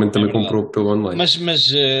provavelmente É também verdade. comprou pelo online. Mas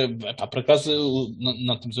pá, por acaso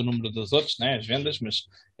não temos o número dos outros, né, as vendas, mas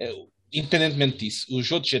eh, independentemente disso,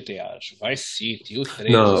 os outros GTAs, o Vice City, o 3,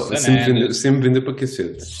 o Não, San Andreas, sempre vendeu para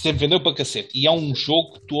cacete. sempre vendeu para cacete. E é um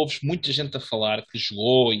jogo que tu ouves muita gente a falar que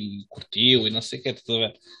jogou e curtiu e não sei o que é, tudo a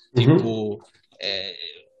ver. Uhum. Tipo, é,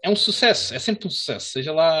 é um sucesso, é sempre um sucesso,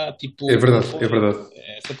 seja lá É tipo como verdade, é for, verdade,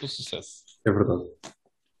 é sempre um sucesso. é verdade.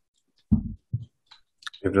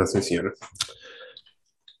 É verdade, sim, senhora.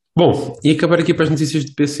 Bom, e acabar aqui para as notícias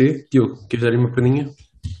de PC. Diogo, queres dar-lhe uma perninha?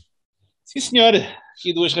 Sim, senhor,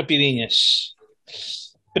 aqui duas rapidinhas.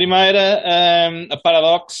 Primeira, a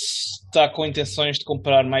Paradox está com intenções de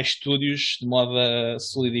comprar mais estúdios de modo a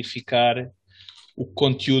solidificar o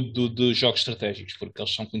conteúdo de jogos estratégicos, porque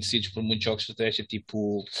eles são conhecidos por muitos jogos de estratégia,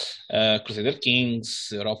 tipo Crusader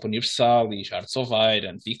Kings, Europa Universalis, Hearts of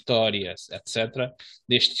Iron, Victoria, etc.,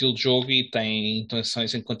 deste estilo de jogo e têm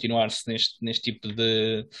intenções em continuar-se neste tipo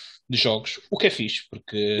de jogos, o que é fixe,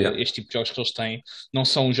 porque Yeah. este tipo de jogos que eles têm não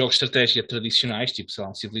são jogos de estratégia tradicionais, tipo, sei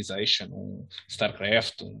lá, um Civilization, um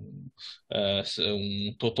StarCraft,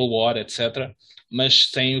 um Total War, etc., mas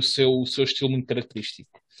têm o seu estilo muito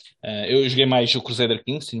característico. Eu joguei mais o Crusader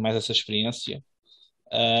Kings, tenho mais essa experiência,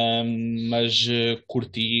 mas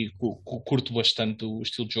curto bastante o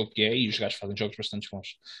estilo de jogo que é e os gajos fazem jogos bastante bons.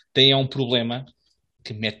 Tem um problema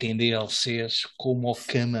que metem DLCs como o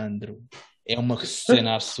Camandro. É uma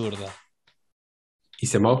cena absurda.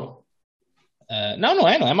 Isso é mau? Não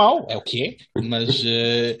é mau, é o que é, mas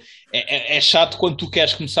é chato quando tu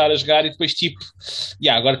queres começar a jogar e depois tipo,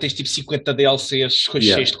 agora tens tipo 50 DLCs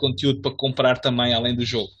Yeah. cheios de conteúdo para comprar também além do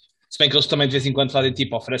jogo. Se bem que eles também de vez em quando fazem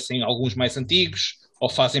tipo, oferecem alguns mais antigos ou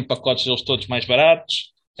fazem pacotes deles todos mais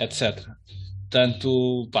baratos, etc.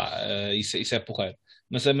 Portanto, pá, isso é porreiro.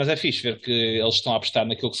 Mas é fixe ver que eles estão a apostar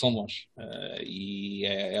naquilo que são bons. E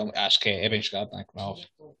acho que é bem jogado, não é? Como é óbvio.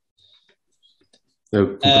 Eu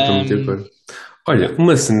completamente de Um, acordo. Olha,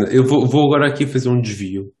 uma cena, eu vou agora aqui fazer um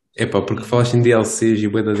desvio. É pá, porque falaste em DLCs e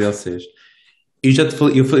bué da DLCs. eu já te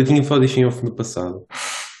falei, eu tinha falado isto em off no passado,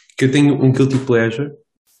 que eu tenho um guilty pleasure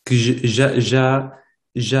que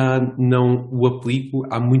já não o aplico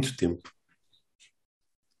há muito tempo.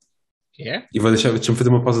 É? E deixa-me fazer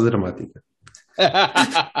uma pausa dramática.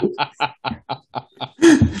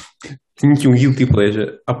 Tinha aqui um guilty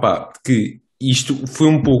pleasure, que isto foi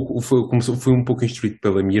um pouco, foi um pouco instruído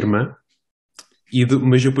pela minha irmã,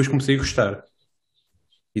 mas eu depois comecei a gostar.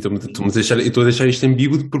 E estou a deixar isto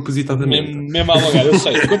ambíguo propositadamente. Mesmo a alongar, eu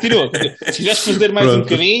sei. Continua. Se quiseres fazer mais um Pronto.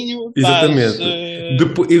 bocadinho, Exatamente.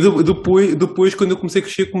 Depois, Quando eu comecei a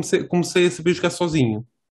crescer, comecei a saber jogar sozinho.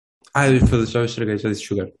 Já estraguei, já disse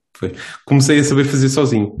jogar. Foi. Comecei a saber fazer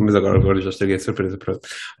sozinho, mas agora já estraguei a surpresa. Pronto.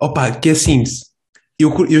 Opa, que é Sims.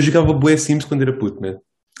 Eu jogava bué Sims quando era puto, né?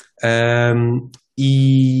 Ahm,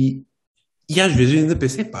 e, e às vezes eu ainda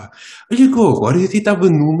pensei, pá, olha que eu agora eu estava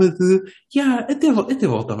numa de, até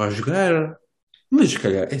voltava a jogar. Mas, se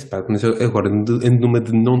calhar, pá, mas eu agora ando numa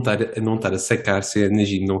de não estar a sacar cenas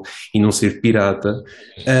e não ser pirata.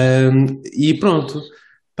 E pronto,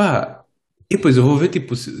 pá. E depois eu vou ver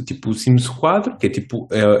tipo o Sims 4, que é tipo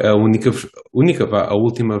a única, vá, a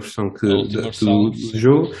última versão a última versão, do sim.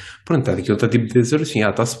 jogo. Pronto, aquilo está tipo 10 euros, assim,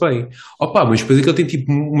 está-se bem. Opa, mas depois aquilo tem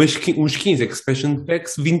tipo uns 15 expansion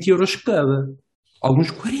packs, 20 euros cada.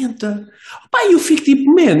 Alguns 40. Opa, eu fico tipo,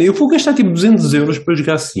 man, eu vou gastar tipo 200 euros para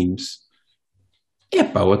jogar Sims.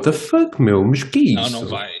 Epá, what the fuck, meu, mas que é Não, não isso?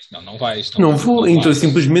 vais, não vais, Não vou, não então eu vais.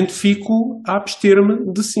 simplesmente fico a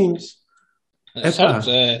abster-me de Sims. Epá, Certo,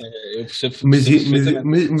 eu percebo, mas, percebo mas, perfeitamente.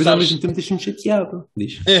 mas, mas ao mesmo Sabes, tempo deixa-me chateado.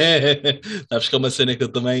 Diz. sabes que é uma cena que eu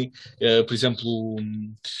também, por exemplo,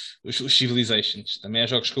 os Civilizations, também há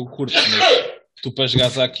jogos que eu curto, mas tu para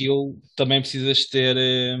jogares àquilo também precisas ter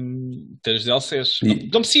os DLCs. Não, E-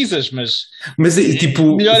 não precisas, mas Mas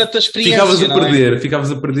tipo, melhora-te a experiência, não é?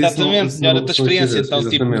 ficavas a perder Exatamente, melhora-te a se não experiência. fizesse, Então,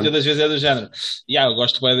 tipo, muitas exatamente. das vezes é do género. Eu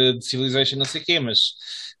gosto bem de Civilization, não sei o quê, mas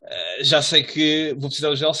já sei que vou precisar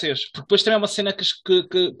dos DLCs. Porque depois também é uma cena que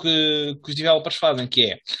os developers fazem, que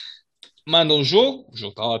é mandam um jogo, o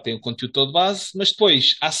jogo está lá, tem o conteúdo todo base, mas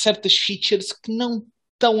depois há certas features que não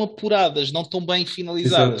estão apuradas, não estão bem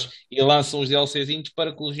finalizadas, Exato. e lançam os DLCzinhos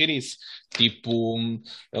para corrigir isso. Tipo,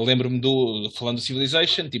 eu lembro-me falando do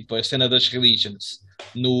Civilization, tipo, a cena das religions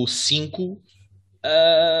no 5.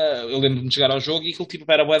 Eu lembro-me de jogar ao jogo e aquilo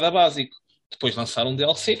tipo era bué da básico. Depois lançaram um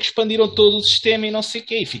DLC que expandiram todo o sistema e não sei o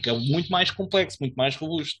quê, e fica muito mais complexo, muito mais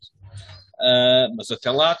robusto. Mas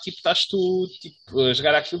até lá, tipo, estás tu tipo, a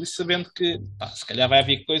jogar aquilo e sabendo que pá, se calhar vai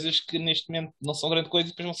haver coisas que neste momento não são grande coisa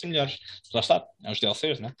e depois vão ser melhores. Lá está, é os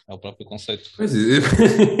DLCs, né? É o próprio conceito. Pois é.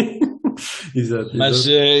 Exato, Mas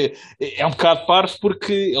exato. é um bocado parvo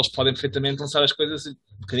porque eles podem perfeitamente lançar as coisas um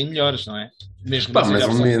bocadinho melhores, não é? Mesmo que não Pá, seja mais a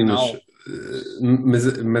ou versão menos. final.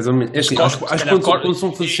 Mas mais ou menos. É Mas assim, se acho que calhar quando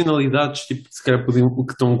são funcionalidades, tipo, se calhar o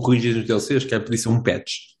que estão corrigidos nos DLCs, se calhar podia ser um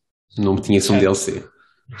patch. Não tinha que ser um certo, DLC. certo.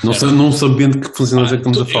 Não sabendo que funcionalidade é que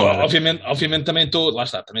estamos a Eu, falar. obviamente também estou, lá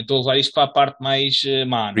está, também estou a levar isto para a parte mais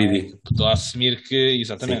má, não é? Greedy. Tipo, estou a assumir que, Sim.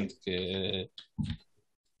 exatamente,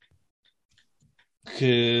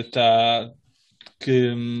 que está,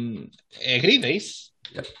 é grid, é isso?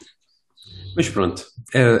 Mas pronto,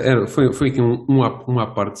 foi aqui um à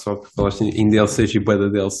parte só que falaste em DLCs e bué de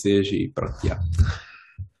DLCs e pronto, já.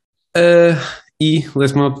 E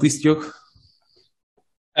last but not least, Diogo?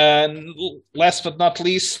 Last but not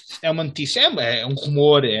least, é uma notícia, é um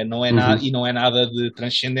rumor, não é nada, Uhum. e não é nada de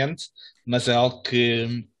transcendente, mas é algo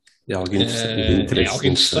que É algo interessante, de é interesse algo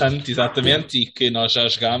interessante. interessante, Yeah. exatamente, e que nós já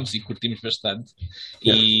jogámos e curtimos bastante.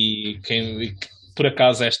 Yeah. Por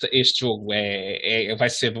acaso este jogo vai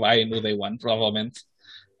ser vai no Day One, provavelmente,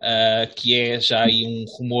 que é já aí um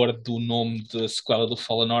rumor do nome da sequela do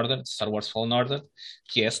Fallen Order, de Star Wars Fallen Order,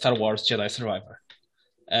 que é Star Wars Jedi Survivor.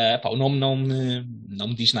 O nome não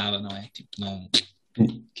me diz nada, não é? Tipo, não.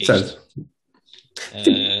 Que é isto? Certo.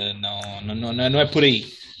 Não é por aí.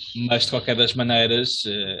 Mas de qualquer das maneiras,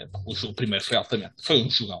 o jogo primeiro foi altamente. Foi um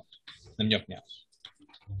jogão, na minha opinião.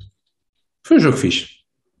 Foi um jogo fixe.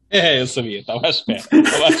 Eu sabia, estava à espera.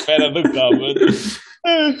 Estava à espera do comment.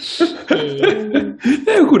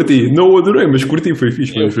 Eu curti, não o adorei, mas curti, foi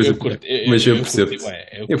fixe. Eu curti, Mas eu eu percebo. curti, ué,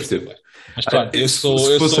 eu Eu curti, percebo. ué. Mas pronto, Se eu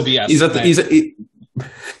fosse. sou bias, Exato, né?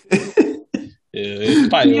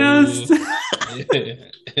 Pá, Yes.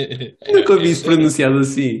 Nunca ouvi isso pronunciado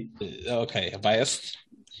assim. Ok, é biased.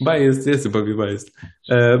 Biased, é super biased.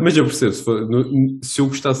 Mas eu percebo, se eu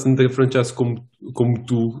gostasse tanto da franchise como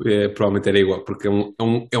tu, provavelmente era igual, porque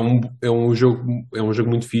é um jogo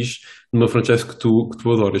muito fixe numa franchise que tu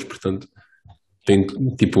adoras, portanto,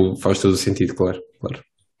 tipo, faz todo o sentido, claro, claro.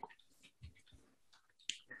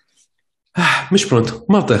 Mas pronto,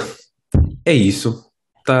 malta, É isso.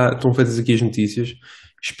 Estão feitas aqui as notícias.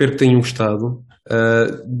 Espero que tenham gostado.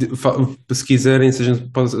 Se quiserem, se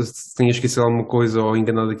tenha esquecido alguma coisa ou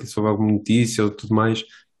enganado aqui sobre alguma notícia ou tudo mais,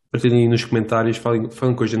 partilhem aí nos comentários, falem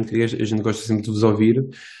com a gente, que a gente gosta sempre de vos ouvir.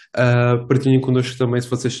 Partilhem connosco também se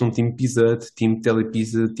vocês são Team Pizza Hut, Team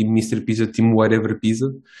Telepizza, Team Mr. Pizza, Team Whatever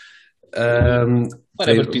Pizza. Um,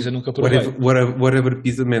 Whatever Pizza nunca provei. whatever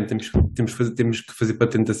Pizza, man, temos que fazer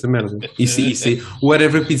patente dessa merda. Isso,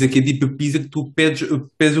 whatever Pizza, que é tipo a pizza que tu pedes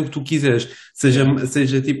o que tu quiseres,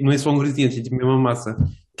 seja tipo, não é só ingredientes, é tipo mesmo a massa.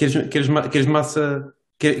 Queres massa,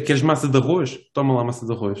 queres massa de arroz? Toma lá massa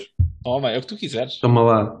de arroz. Toma, é o que tu quiseres. Toma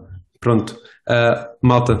lá. Pronto.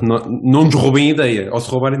 Malta, não nos roubem ideia. Ou se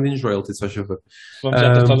roubarem, deem royalties, só favor. Vamos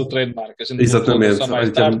já tratar do trademark. A gente Exatamente. só mais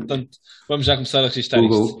tarde, portanto, vamos já começar a registrar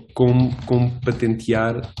Google, isto. como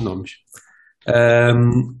patentear nomes.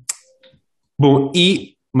 Bom,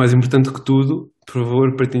 e mais importante que tudo, por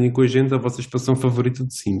favor, partilhem com a gente a vossa expansão favorita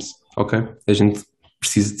de Sims, ok? A gente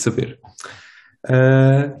precisa de saber.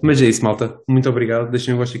 Mas é isso, malta. Muito obrigado.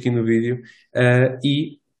 Deixem um gosto aqui no vídeo.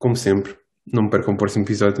 E, como sempre, não me percam o próximo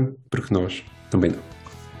episódio, porque nós também não.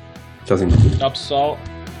 Tchauzinho. Tchau, pessoal.